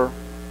worked for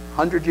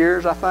 100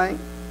 years, I think,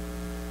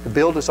 to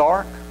build his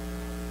ark,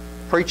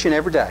 preaching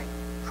every day,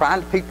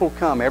 trying to people to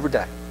come every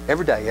day,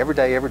 every day, every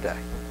day, every day.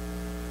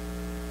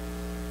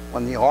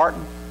 When the ark,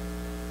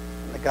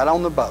 when they got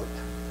on the boat,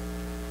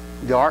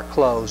 the ark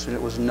closed, and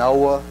it was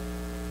Noah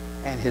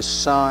and his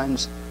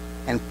sons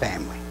and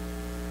family.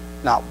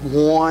 Not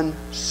one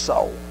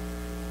soul.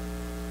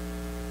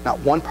 Not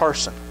one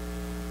person.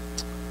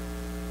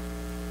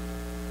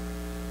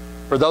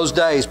 For those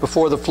days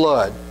before the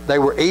flood, they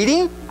were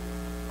eating.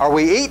 Are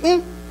we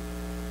eating?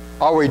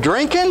 Are we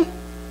drinking?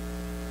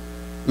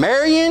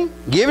 Marrying?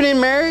 Giving in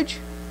marriage?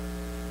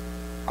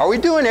 Are we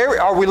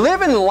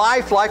living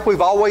life like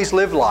we've always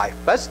lived life?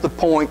 That's the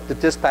point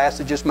that this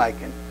passage is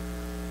making.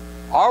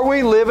 Are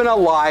we living a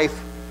life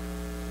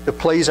to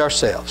please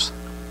ourselves?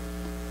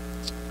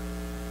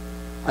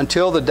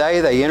 Until the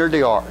day they entered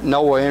the ark,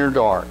 Noah entered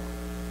the ark.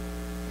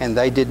 And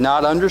they did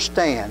not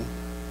understand,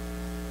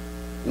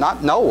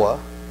 not Noah,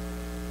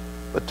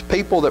 but the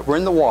people that were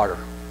in the water,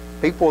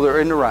 people that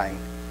were in the rain.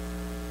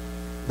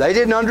 They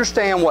didn't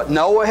understand what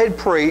Noah had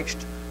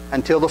preached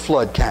until the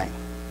flood came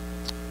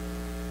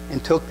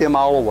and took them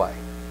all away.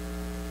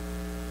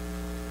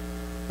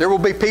 There will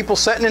be people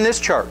sitting in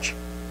this church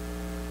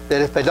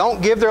that if they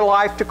don't give their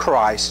life to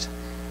Christ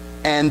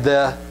and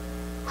the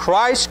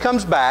Christ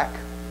comes back,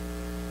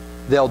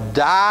 they'll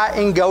die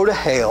and go to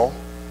hell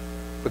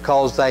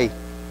because they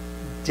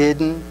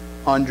didn't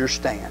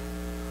understand,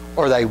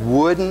 or they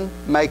wouldn't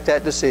make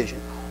that decision,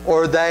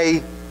 or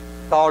they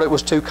thought it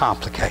was too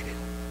complicated.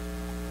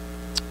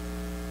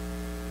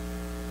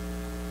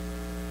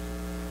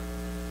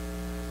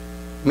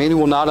 Many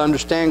will not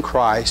understand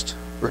Christ's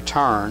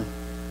return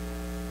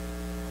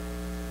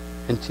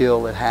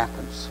until it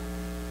happens.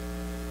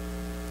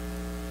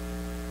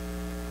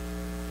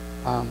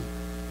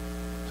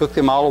 Took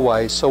them all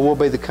away, so will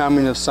be the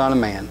coming of the Son of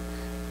Man.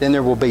 Then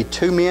there will be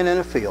two men in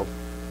a field,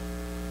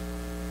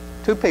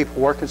 two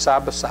people working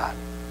side by side.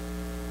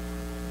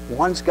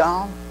 One's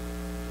gone,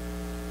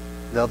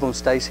 the other one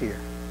stays here.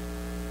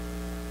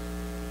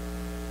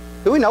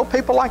 Do we know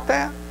people like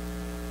that?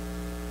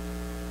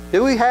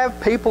 Do we have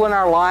people in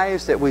our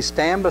lives that we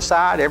stand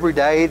beside every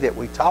day, that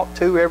we talk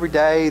to every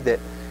day,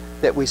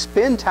 that we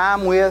spend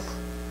time with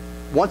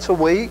once a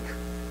week,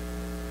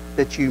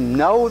 that you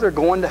know they're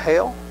going to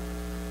hell,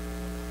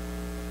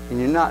 and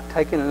you're not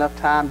taking enough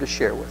time to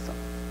share with them?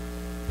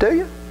 Do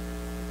you?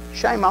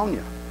 Shame on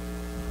you.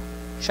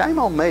 Shame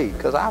on me,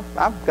 because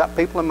I've got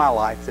people in my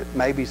life that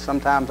maybe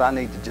sometimes I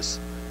need to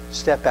just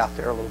step out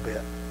there a little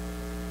bit.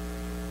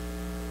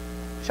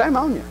 Shame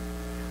on you.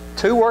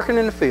 Two working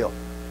in the field.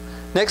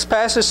 Next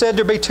passage said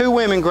there'd be two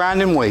women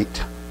grinding wheat.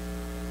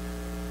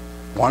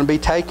 One to be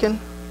taken,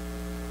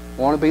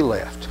 one to be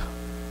left.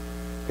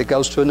 It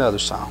goes to another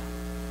song.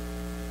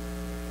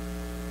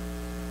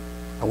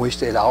 I wish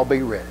they'd all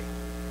be ready.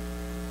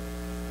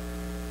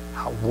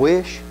 I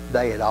wish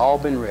they had all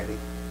been ready.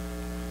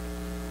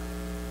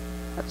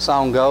 That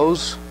song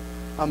goes,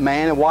 a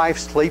man and wife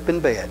sleep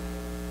in bed.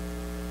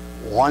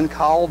 One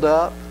called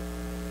up,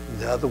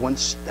 the other one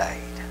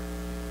stayed.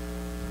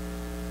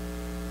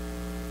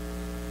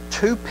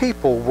 Two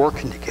people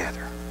working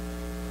together.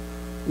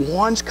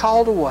 One's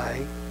called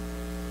away,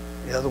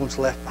 the other one's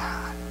left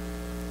behind.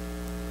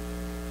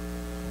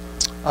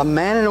 A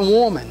man and a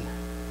woman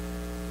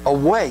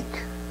awake,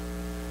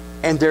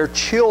 and their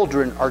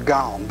children are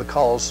gone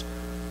because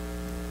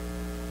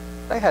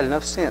they had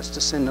enough sense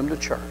to send them to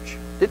church.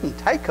 Didn't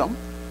take them,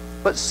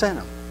 but sent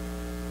them.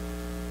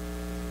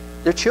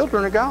 Their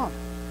children are gone.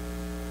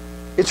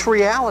 It's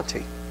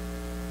reality.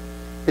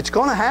 It's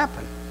going to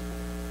happen.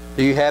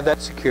 Do you have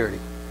that security?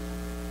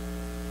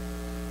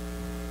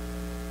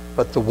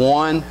 But the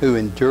one who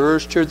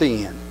endures to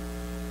the end,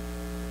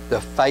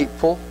 the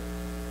faithful,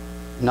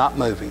 not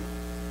moving,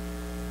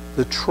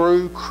 the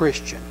true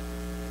Christian,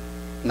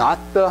 not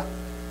the,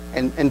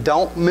 and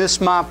don't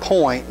miss my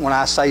point when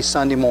I say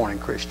Sunday morning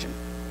Christian.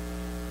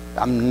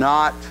 I'm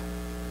not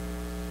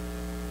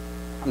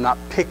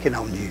picking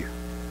on you.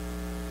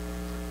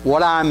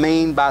 What I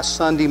mean by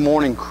Sunday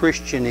morning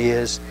Christian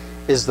is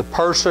the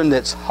person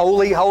that's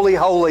holy, holy,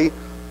 holy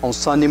on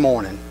Sunday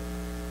morning.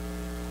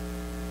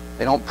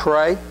 They don't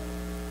pray.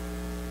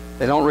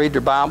 They don't read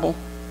their Bible.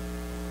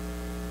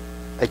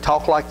 They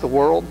talk like the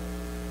world.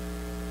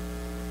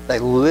 They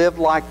live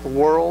like the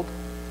world.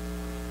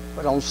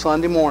 But on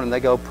Sunday morning, they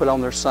go put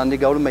on their Sunday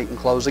go-to-meeting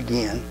clothes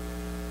again.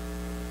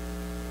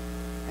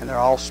 And they're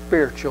all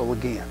spiritual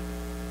again.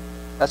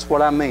 That's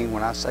what I mean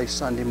when I say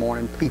Sunday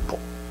morning people.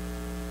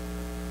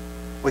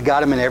 We got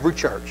them in every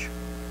church.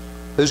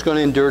 Who's going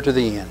to endure to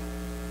the end?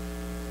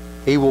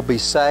 He will be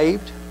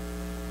saved.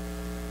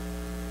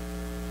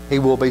 He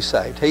will be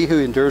saved. He who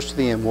endures to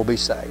the end will be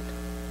saved.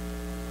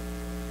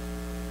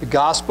 The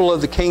gospel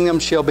of the kingdom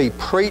shall be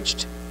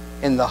preached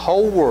in the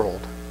whole world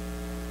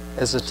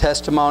as a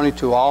testimony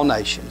to all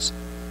nations,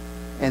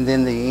 and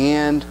then the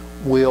end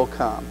will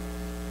come.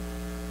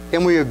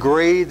 Can we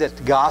agree that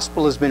the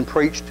gospel has been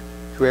preached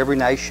to every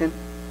nation?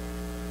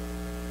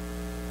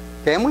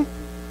 Can we?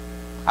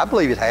 I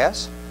believe it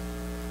has.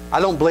 I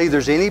don't believe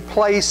there's any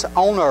place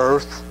on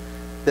earth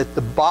that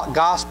the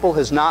gospel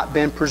has not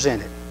been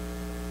presented.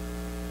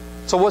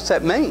 So what's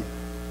that mean?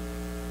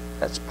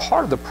 That's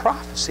part of the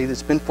prophecy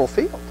that's been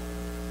fulfilled.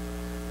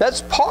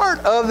 That's part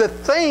of the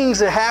things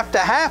that have to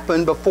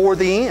happen before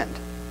the end.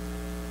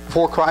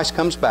 before Christ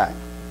comes back.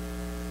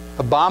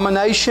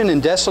 Abomination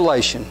and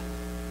desolation,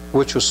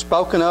 which was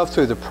spoken of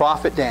through the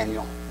prophet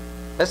Daniel.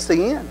 That's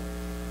the end.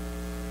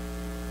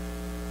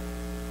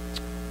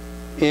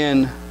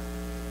 In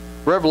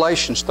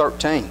Revelations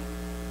 13,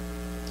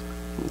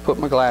 I'll put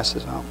my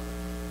glasses on.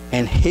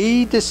 And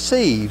he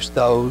deceives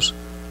those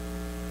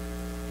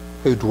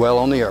who dwell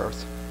on the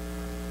earth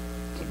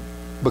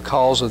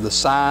because of the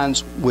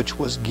signs which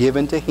was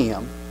given to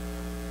him.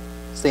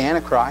 It's the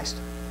Antichrist.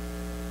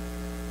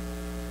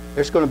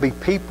 There's going to be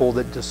people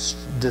that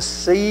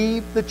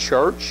deceive the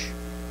church,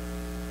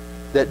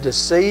 that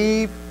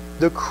deceive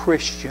the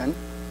Christian,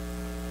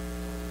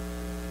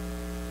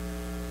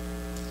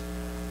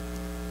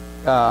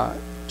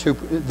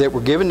 that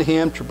were given to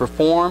him to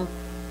perform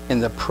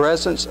in the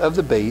presence of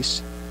the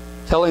beast,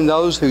 telling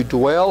those who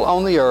dwell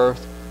on the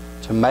earth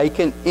to make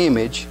an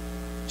image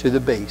to the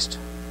beast,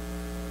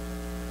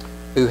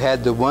 who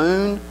had the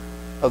wound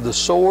of the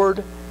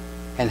sword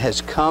and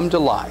has come to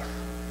life.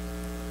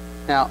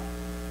 Now,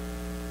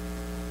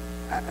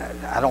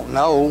 I don't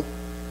know.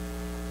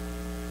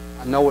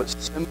 I know it's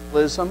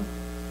symbolism,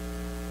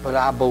 but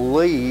I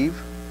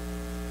believe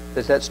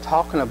that that's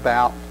talking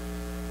about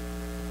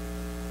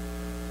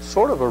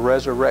sort of a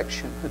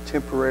resurrection, a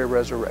temporary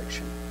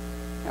resurrection.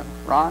 Now,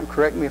 Ron,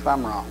 correct me if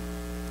I'm wrong.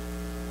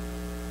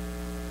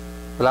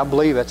 But I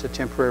believe that's a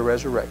temporary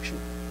resurrection.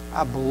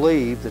 I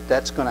believe that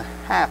that's going to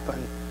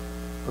happen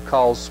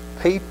because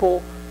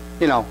people,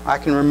 you know, I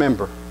can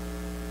remember,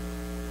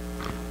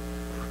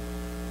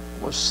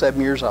 I was 7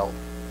 years old,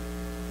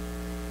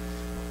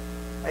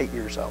 8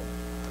 years old.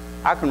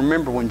 I can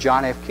remember when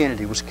John F.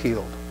 Kennedy was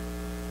killed.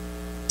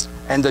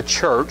 And the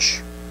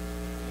church,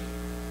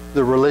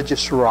 the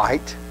religious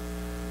right,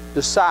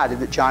 decided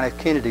that John F.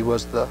 Kennedy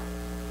was the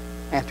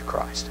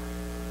Antichrist.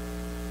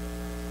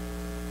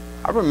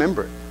 I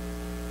remember it.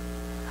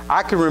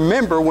 I can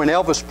remember when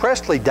Elvis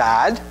Presley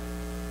died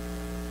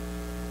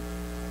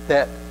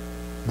that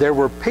there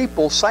were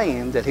people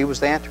saying that he was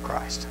the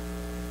Antichrist.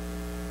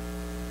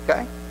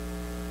 Okay?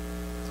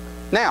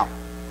 Now,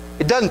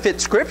 it doesn't fit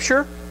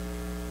Scripture,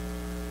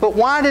 but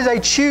why did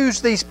they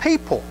choose these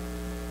people?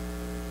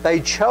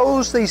 They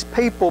chose these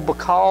people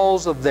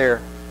because of their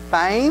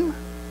fame,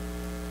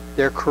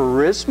 their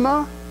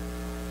charisma,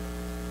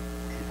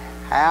 and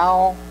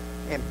how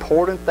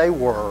important they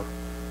were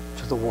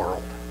to the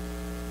world.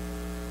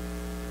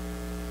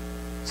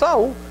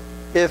 So,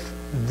 if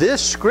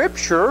this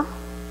Scripture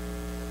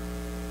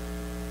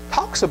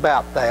talks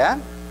about that,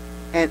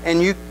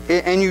 and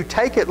you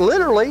take it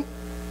literally,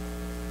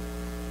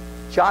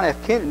 John F.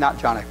 Kennedy, not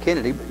John F.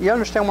 Kennedy, but you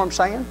understand what I'm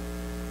saying?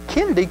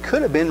 Kennedy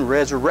could have been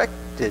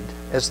resurrected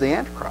as the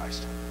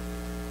Antichrist.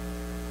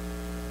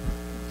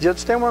 Do you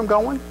understand where I'm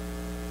going?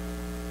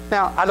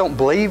 Now, I don't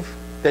believe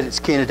that it's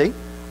Kennedy.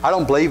 I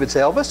don't believe it's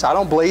Elvis. I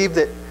don't believe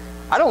that,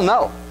 I don't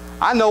know.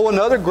 I know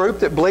another group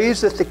that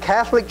believes that the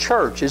Catholic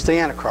Church is the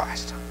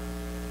Antichrist.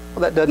 Well,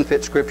 that doesn't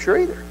fit Scripture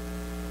either.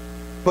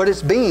 But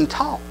it's being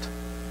taught.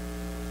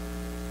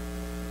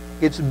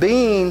 It's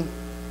being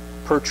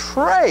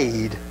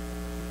portrayed.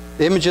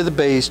 The image of the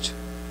beast,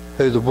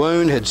 who the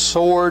wound had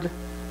sored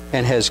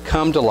and has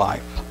come to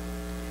life.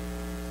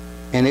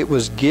 And it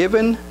was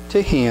given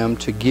to him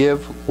to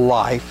give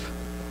life.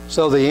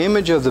 So the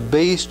image of the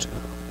beast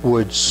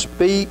would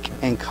speak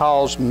and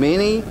cause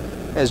many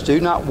as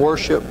do not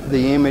worship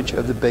the image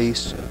of the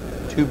beast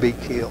to be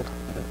killed.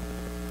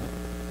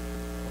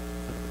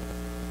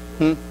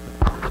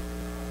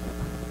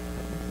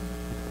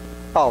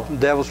 Oh, the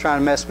devil's trying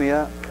to mess me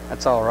up?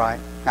 That's all right.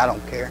 I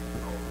don't care.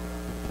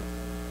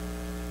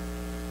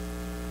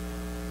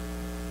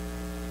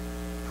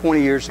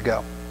 20 years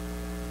ago,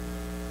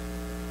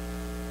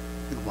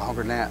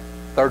 longer than that,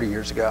 30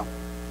 years ago,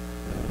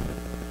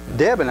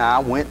 Deb and I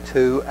went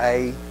to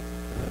a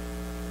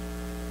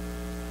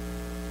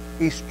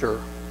Easter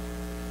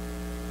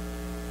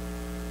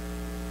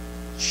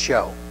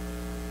show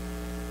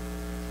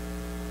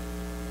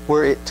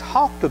where it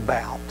talked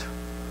about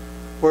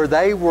where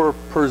they were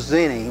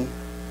presenting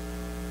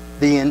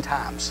the end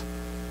times.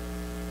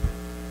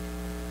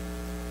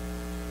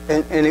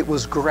 And it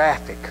was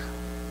graphic.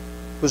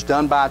 It was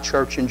done by a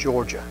church in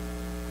Georgia.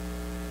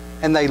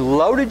 And they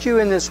loaded you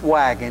in this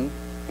wagon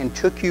and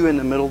took you in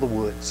the middle of the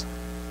woods.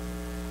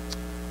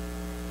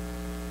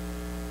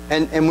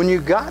 And when you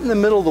got in the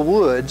middle of the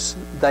woods,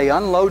 they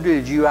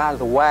unloaded you out of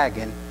the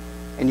wagon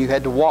and you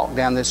had to walk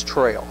down this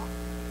trail.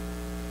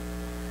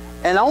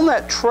 And on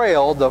that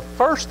trail, the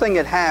first thing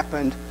that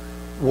happened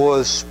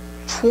was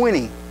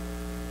 4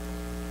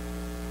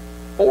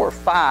 or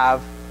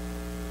 5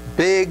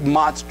 big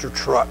monster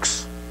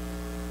trucks.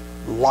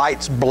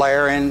 Lights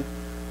blaring,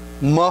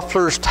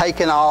 mufflers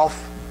taking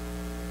off,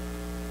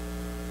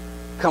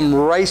 come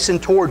racing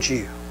towards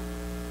you.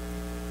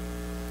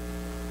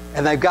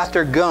 And they've got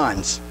their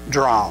guns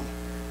drawn.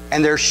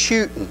 And they're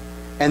shooting.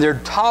 And they're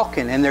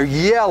talking. And they're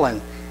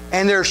yelling.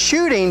 And they're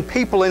shooting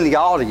people in the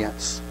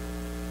audience.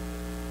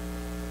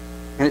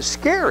 And it's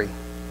scary.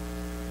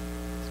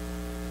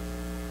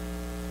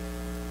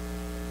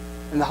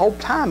 And the whole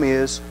time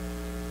is,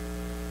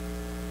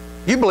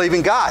 You believe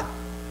in God.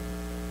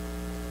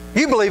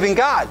 You believe in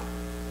God.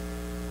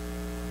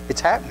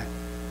 It's happening.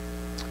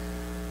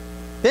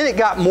 Then it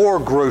got more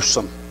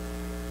gruesome.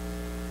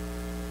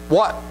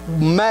 What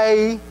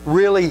may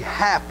really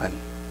happen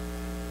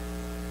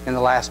in the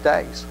last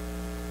days,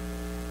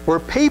 where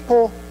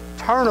people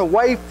turn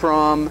away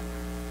from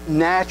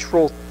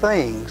natural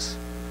things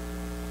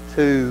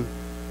to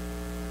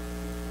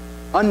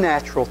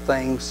unnatural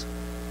things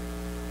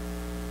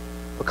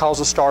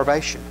because of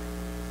starvation,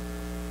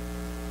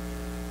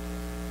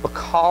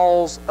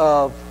 because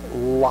of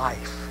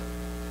life,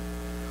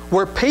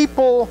 where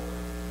people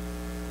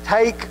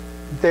take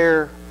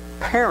their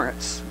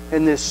parents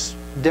in this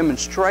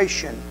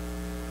demonstration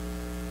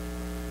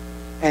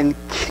and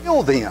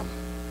kill them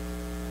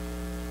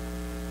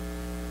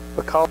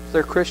because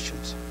they're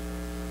Christians.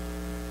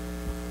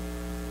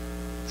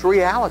 It's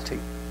reality.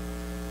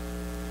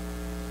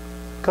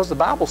 Because the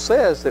Bible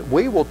says that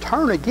we will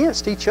turn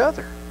against each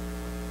other.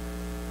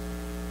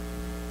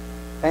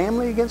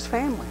 Family against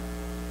family.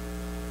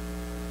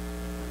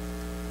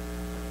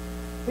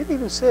 It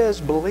even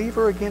says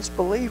believer against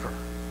believer.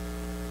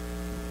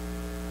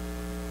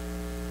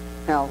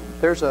 Now,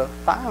 there's a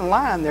fine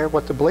line there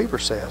what the believer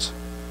says.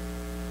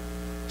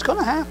 It's going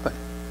to happen.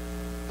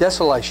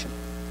 Desolation.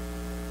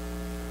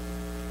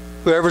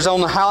 Whoever's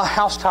on the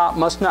housetop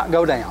must not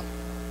go down.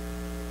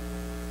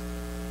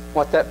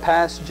 What that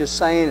passage is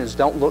saying is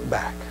don't look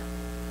back.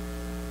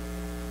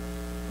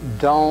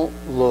 Don't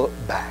look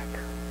back.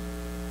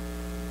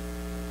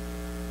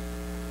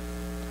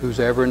 Who's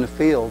ever in the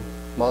field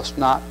must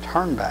not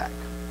turn back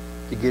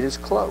to get his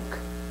cloak.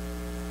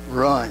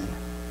 Run.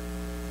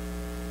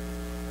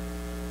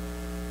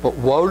 But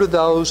woe to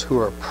those who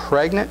are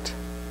pregnant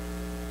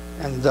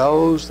and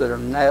those that are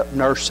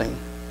nursing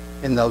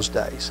in those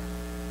days.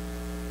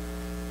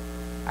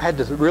 I had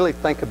to really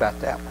think about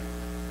that one.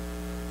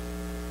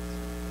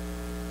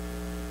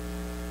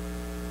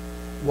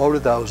 Woe to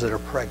those that are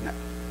pregnant.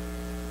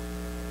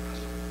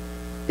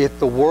 If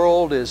the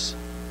world is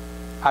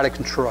out of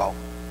control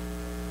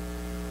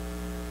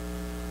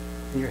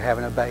and you're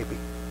having a baby,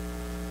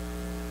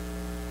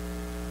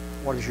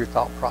 what is your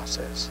thought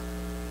process?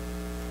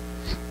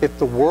 If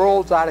the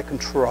world's out of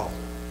control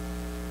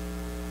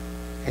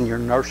and you're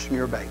nursing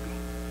your baby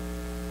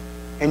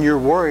and you're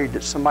worried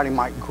that somebody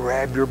might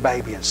grab your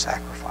baby and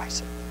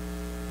sacrifice it,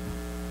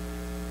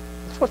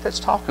 that's what that's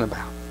talking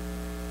about.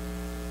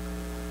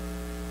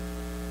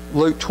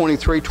 Luke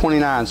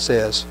 23:29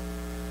 says,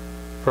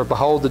 "For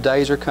behold, the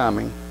days are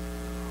coming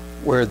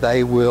where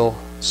they will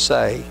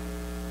say,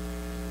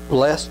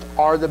 Blessed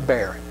are the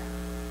barren,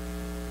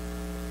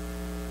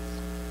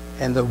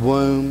 and the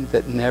womb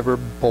that never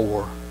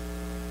bore,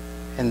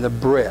 and the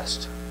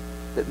breast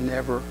that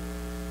never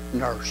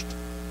nursed."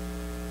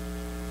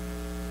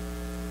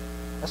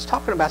 That's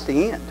talking about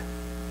the end.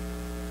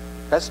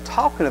 That's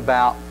talking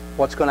about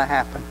what's going to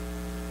happen.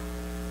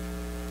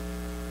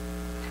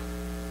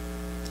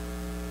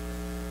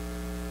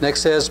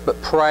 Next says,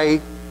 "But pray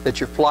that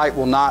your flight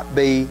will not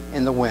be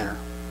in the winter."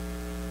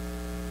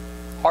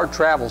 Hard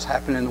travels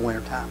happen in the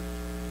wintertime.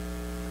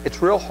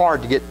 It's real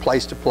hard to get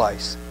place to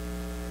place.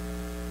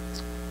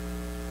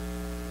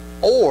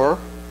 Or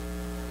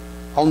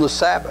on the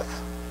Sabbath.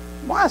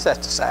 Why is that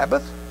the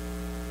Sabbath?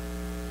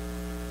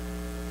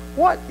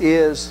 What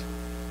is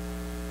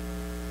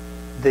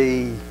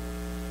the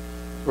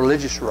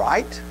religious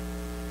rite?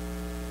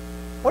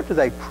 What do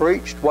they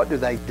preach? What do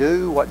they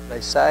do? What do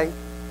they say?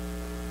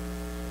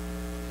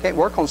 Can't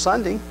work on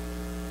Sunday.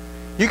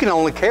 You can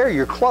only carry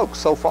your cloak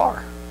so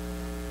far.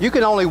 You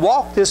can only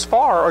walk this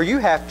far, or you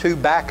have to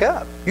back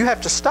up. You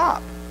have to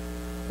stop.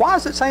 Why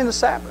is it saying the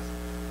Sabbath?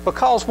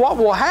 Because what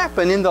will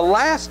happen in the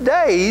last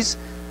days,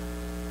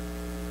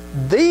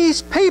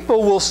 these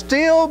people will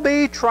still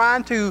be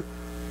trying to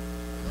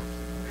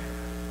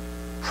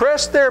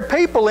press their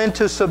people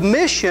into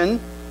submission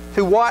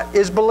to what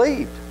is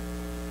believed.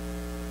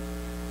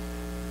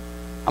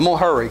 I'm going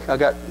to hurry.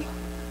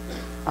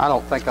 I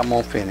don't think I'm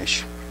going to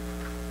finish.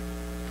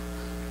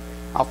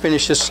 I'll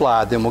finish this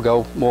slide, then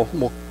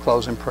we'll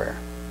close in prayer.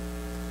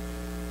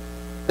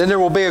 "Then there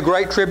will be a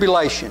great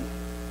tribulation,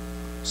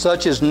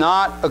 such as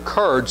not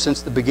occurred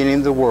since the beginning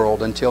of the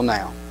world until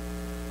now."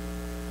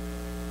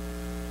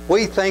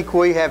 We think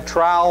we have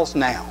trials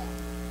now.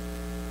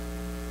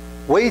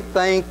 We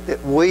think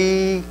that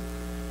we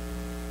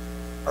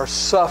are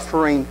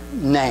suffering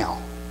now.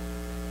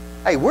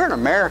 Hey, we're in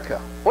America.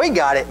 We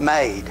got it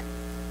made.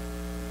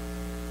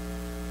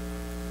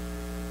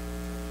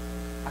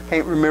 I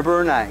can't remember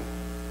her name.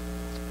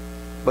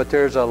 But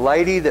there's a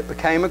lady that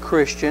became a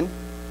Christian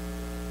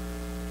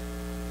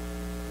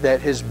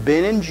that has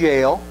been in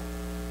jail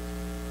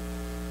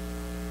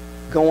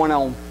going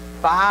on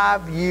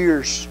 5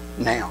 years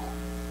now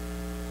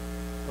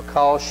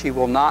because she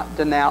will not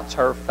denounce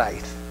her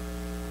faith.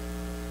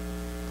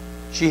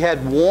 She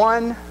had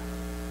one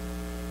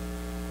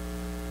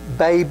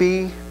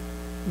baby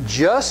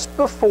just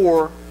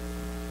before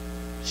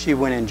she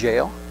went in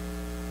jail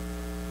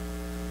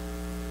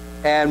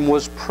and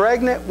was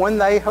pregnant when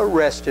they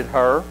arrested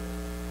her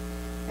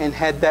and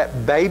had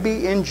that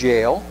baby in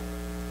jail,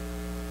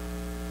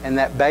 and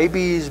that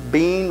baby is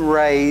being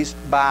raised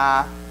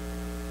by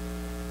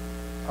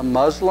a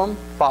Muslim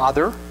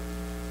father,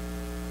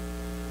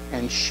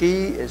 and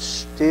she is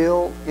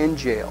still in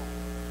jail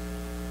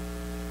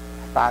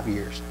 5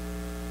 years.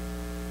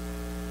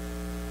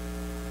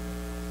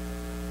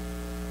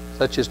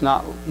 Such is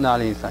not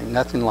anything,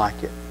 nothing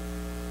like it.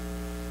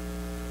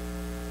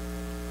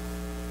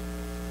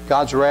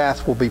 God's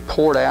wrath will be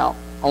poured out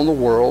on the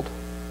world,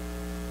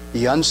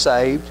 the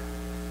unsaved,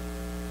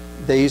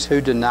 these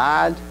who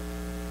denied,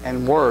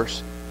 and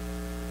worse,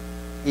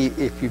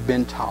 if you've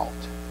been taught.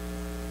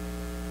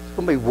 It's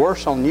going to be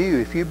worse on you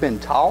if you've been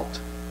taught,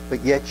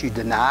 but yet you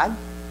denied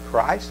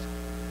Christ.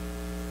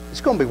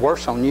 It's going to be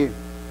worse on you.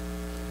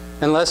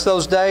 Unless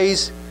those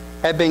days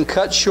had been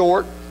cut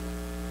short,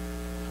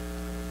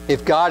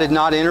 if God had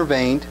not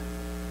intervened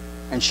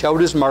and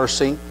showed His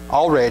mercy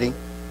already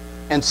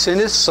and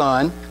sent His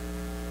Son,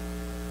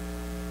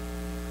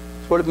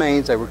 that's what it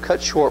means. They were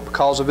cut short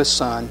because of His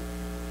Son.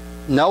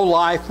 No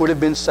life would have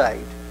been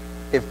saved.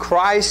 If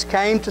Christ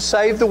came to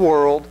save the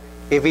world,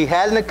 if He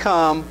hadn't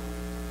come,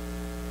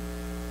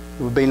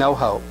 there would be no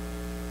hope.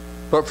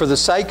 But for the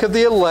sake of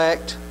the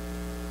elect,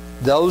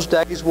 those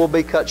days will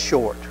be cut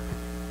short.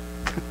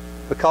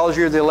 Because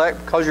you're the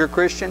elect, because you're a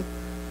Christian,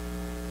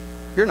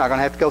 you're not going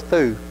to have to go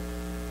through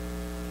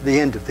the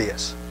end of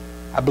this.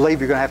 I believe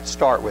you're going to have to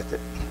start with it.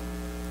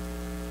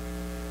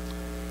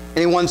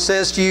 Anyone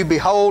says to you,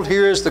 "Behold,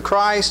 here is the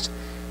Christ,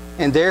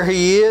 and there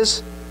He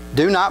is,"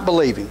 do not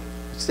believe him.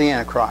 It's the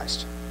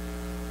Antichrist.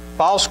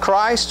 False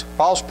Christ,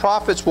 false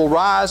prophets will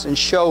rise and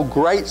show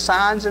great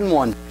signs and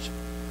wonders,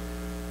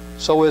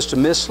 so as to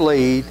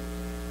mislead,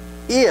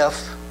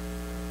 if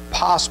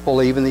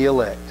possible, even the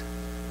elect.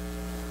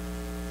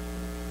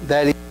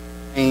 That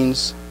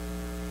means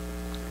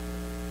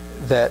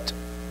that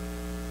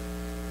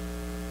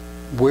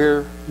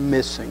we're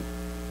missing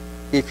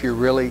if you're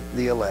really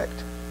the elect.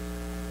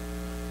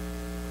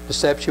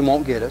 Deception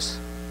won't get us.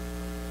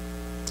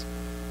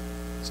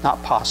 It's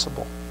not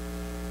possible.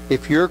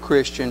 If you're a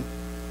Christian,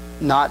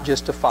 not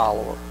just a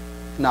follower,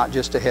 not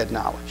just a head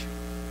knowledge.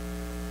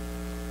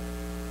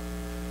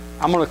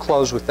 I'm going to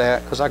close with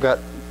that because I got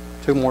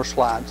 2 more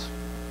slides.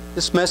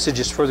 This message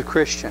is for the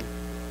Christian,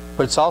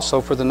 but it's also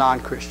for the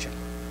non-Christian.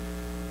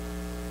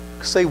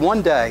 See,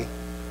 one day,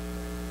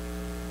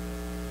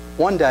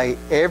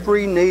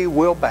 every knee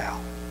will bow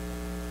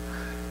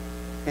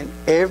and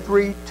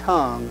every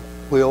tongue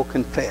will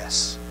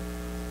confess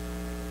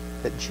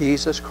that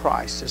Jesus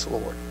Christ is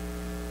Lord.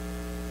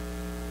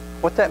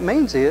 What that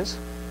means is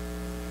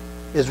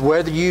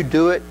whether you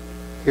do it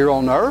here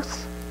on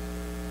earth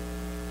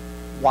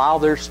while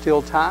there's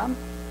still time,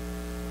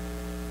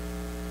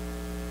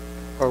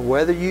 or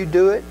whether you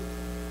do it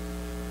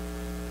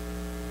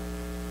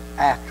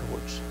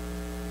afterwards,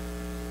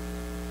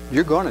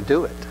 you're going to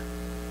do it.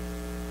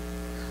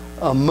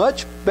 A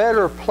much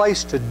better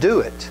place to do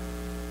it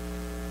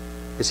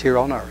is here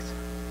on earth.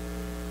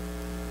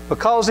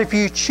 Because if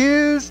you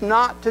choose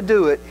not to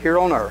do it here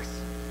on earth,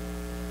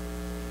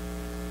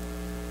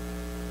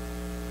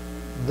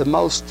 the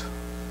most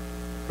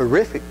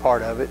horrific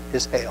part of it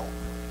is hell.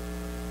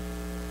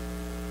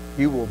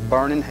 You will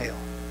burn in hell,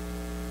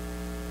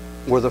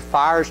 where the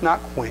fire is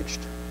not quenched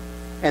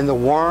and the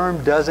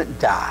worm doesn't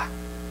die.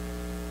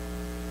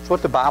 That's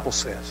what the Bible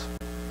says.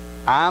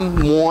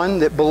 I'm one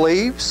that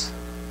believes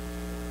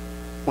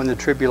when the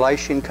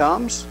tribulation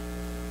comes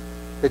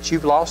that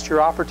you've lost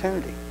your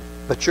opportunity,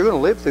 but you're going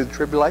to live through the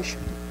tribulation.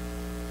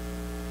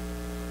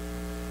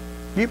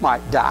 You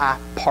might die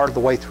part of the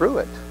way through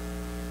it.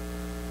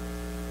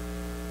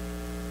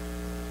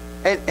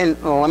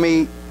 And let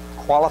me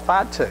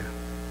qualify it too.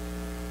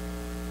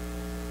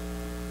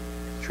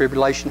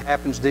 Tribulation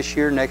happens this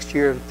year, next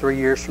year, 3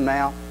 years from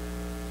now,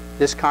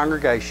 this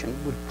congregation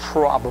would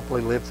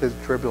probably live through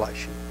the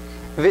tribulation.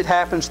 If it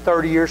happens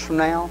 30 years from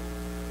now,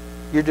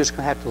 you're just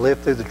going to have to live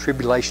through the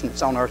tribulation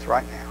that's on earth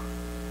right now.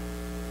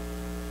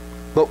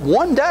 But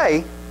one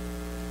day,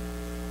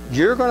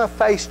 you're going to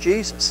face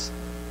Jesus,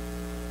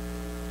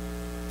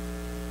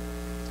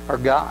 or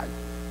God.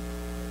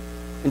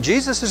 And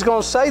Jesus is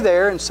going to say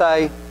there and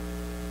say,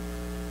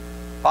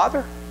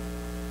 "Father,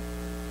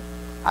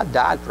 I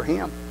died for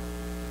him.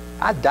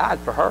 I died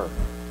for her."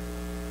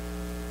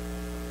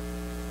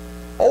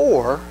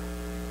 Or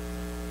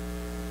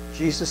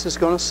Jesus is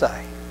going to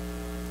say,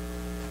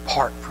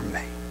 "Depart from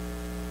me.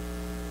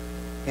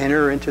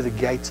 Enter into the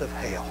gates of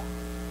hell.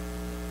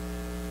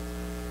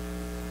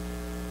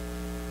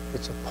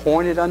 It's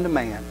appointed unto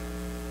man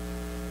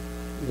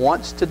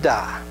once to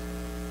die,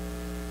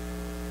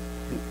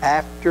 and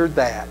after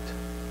that,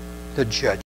 the judgment."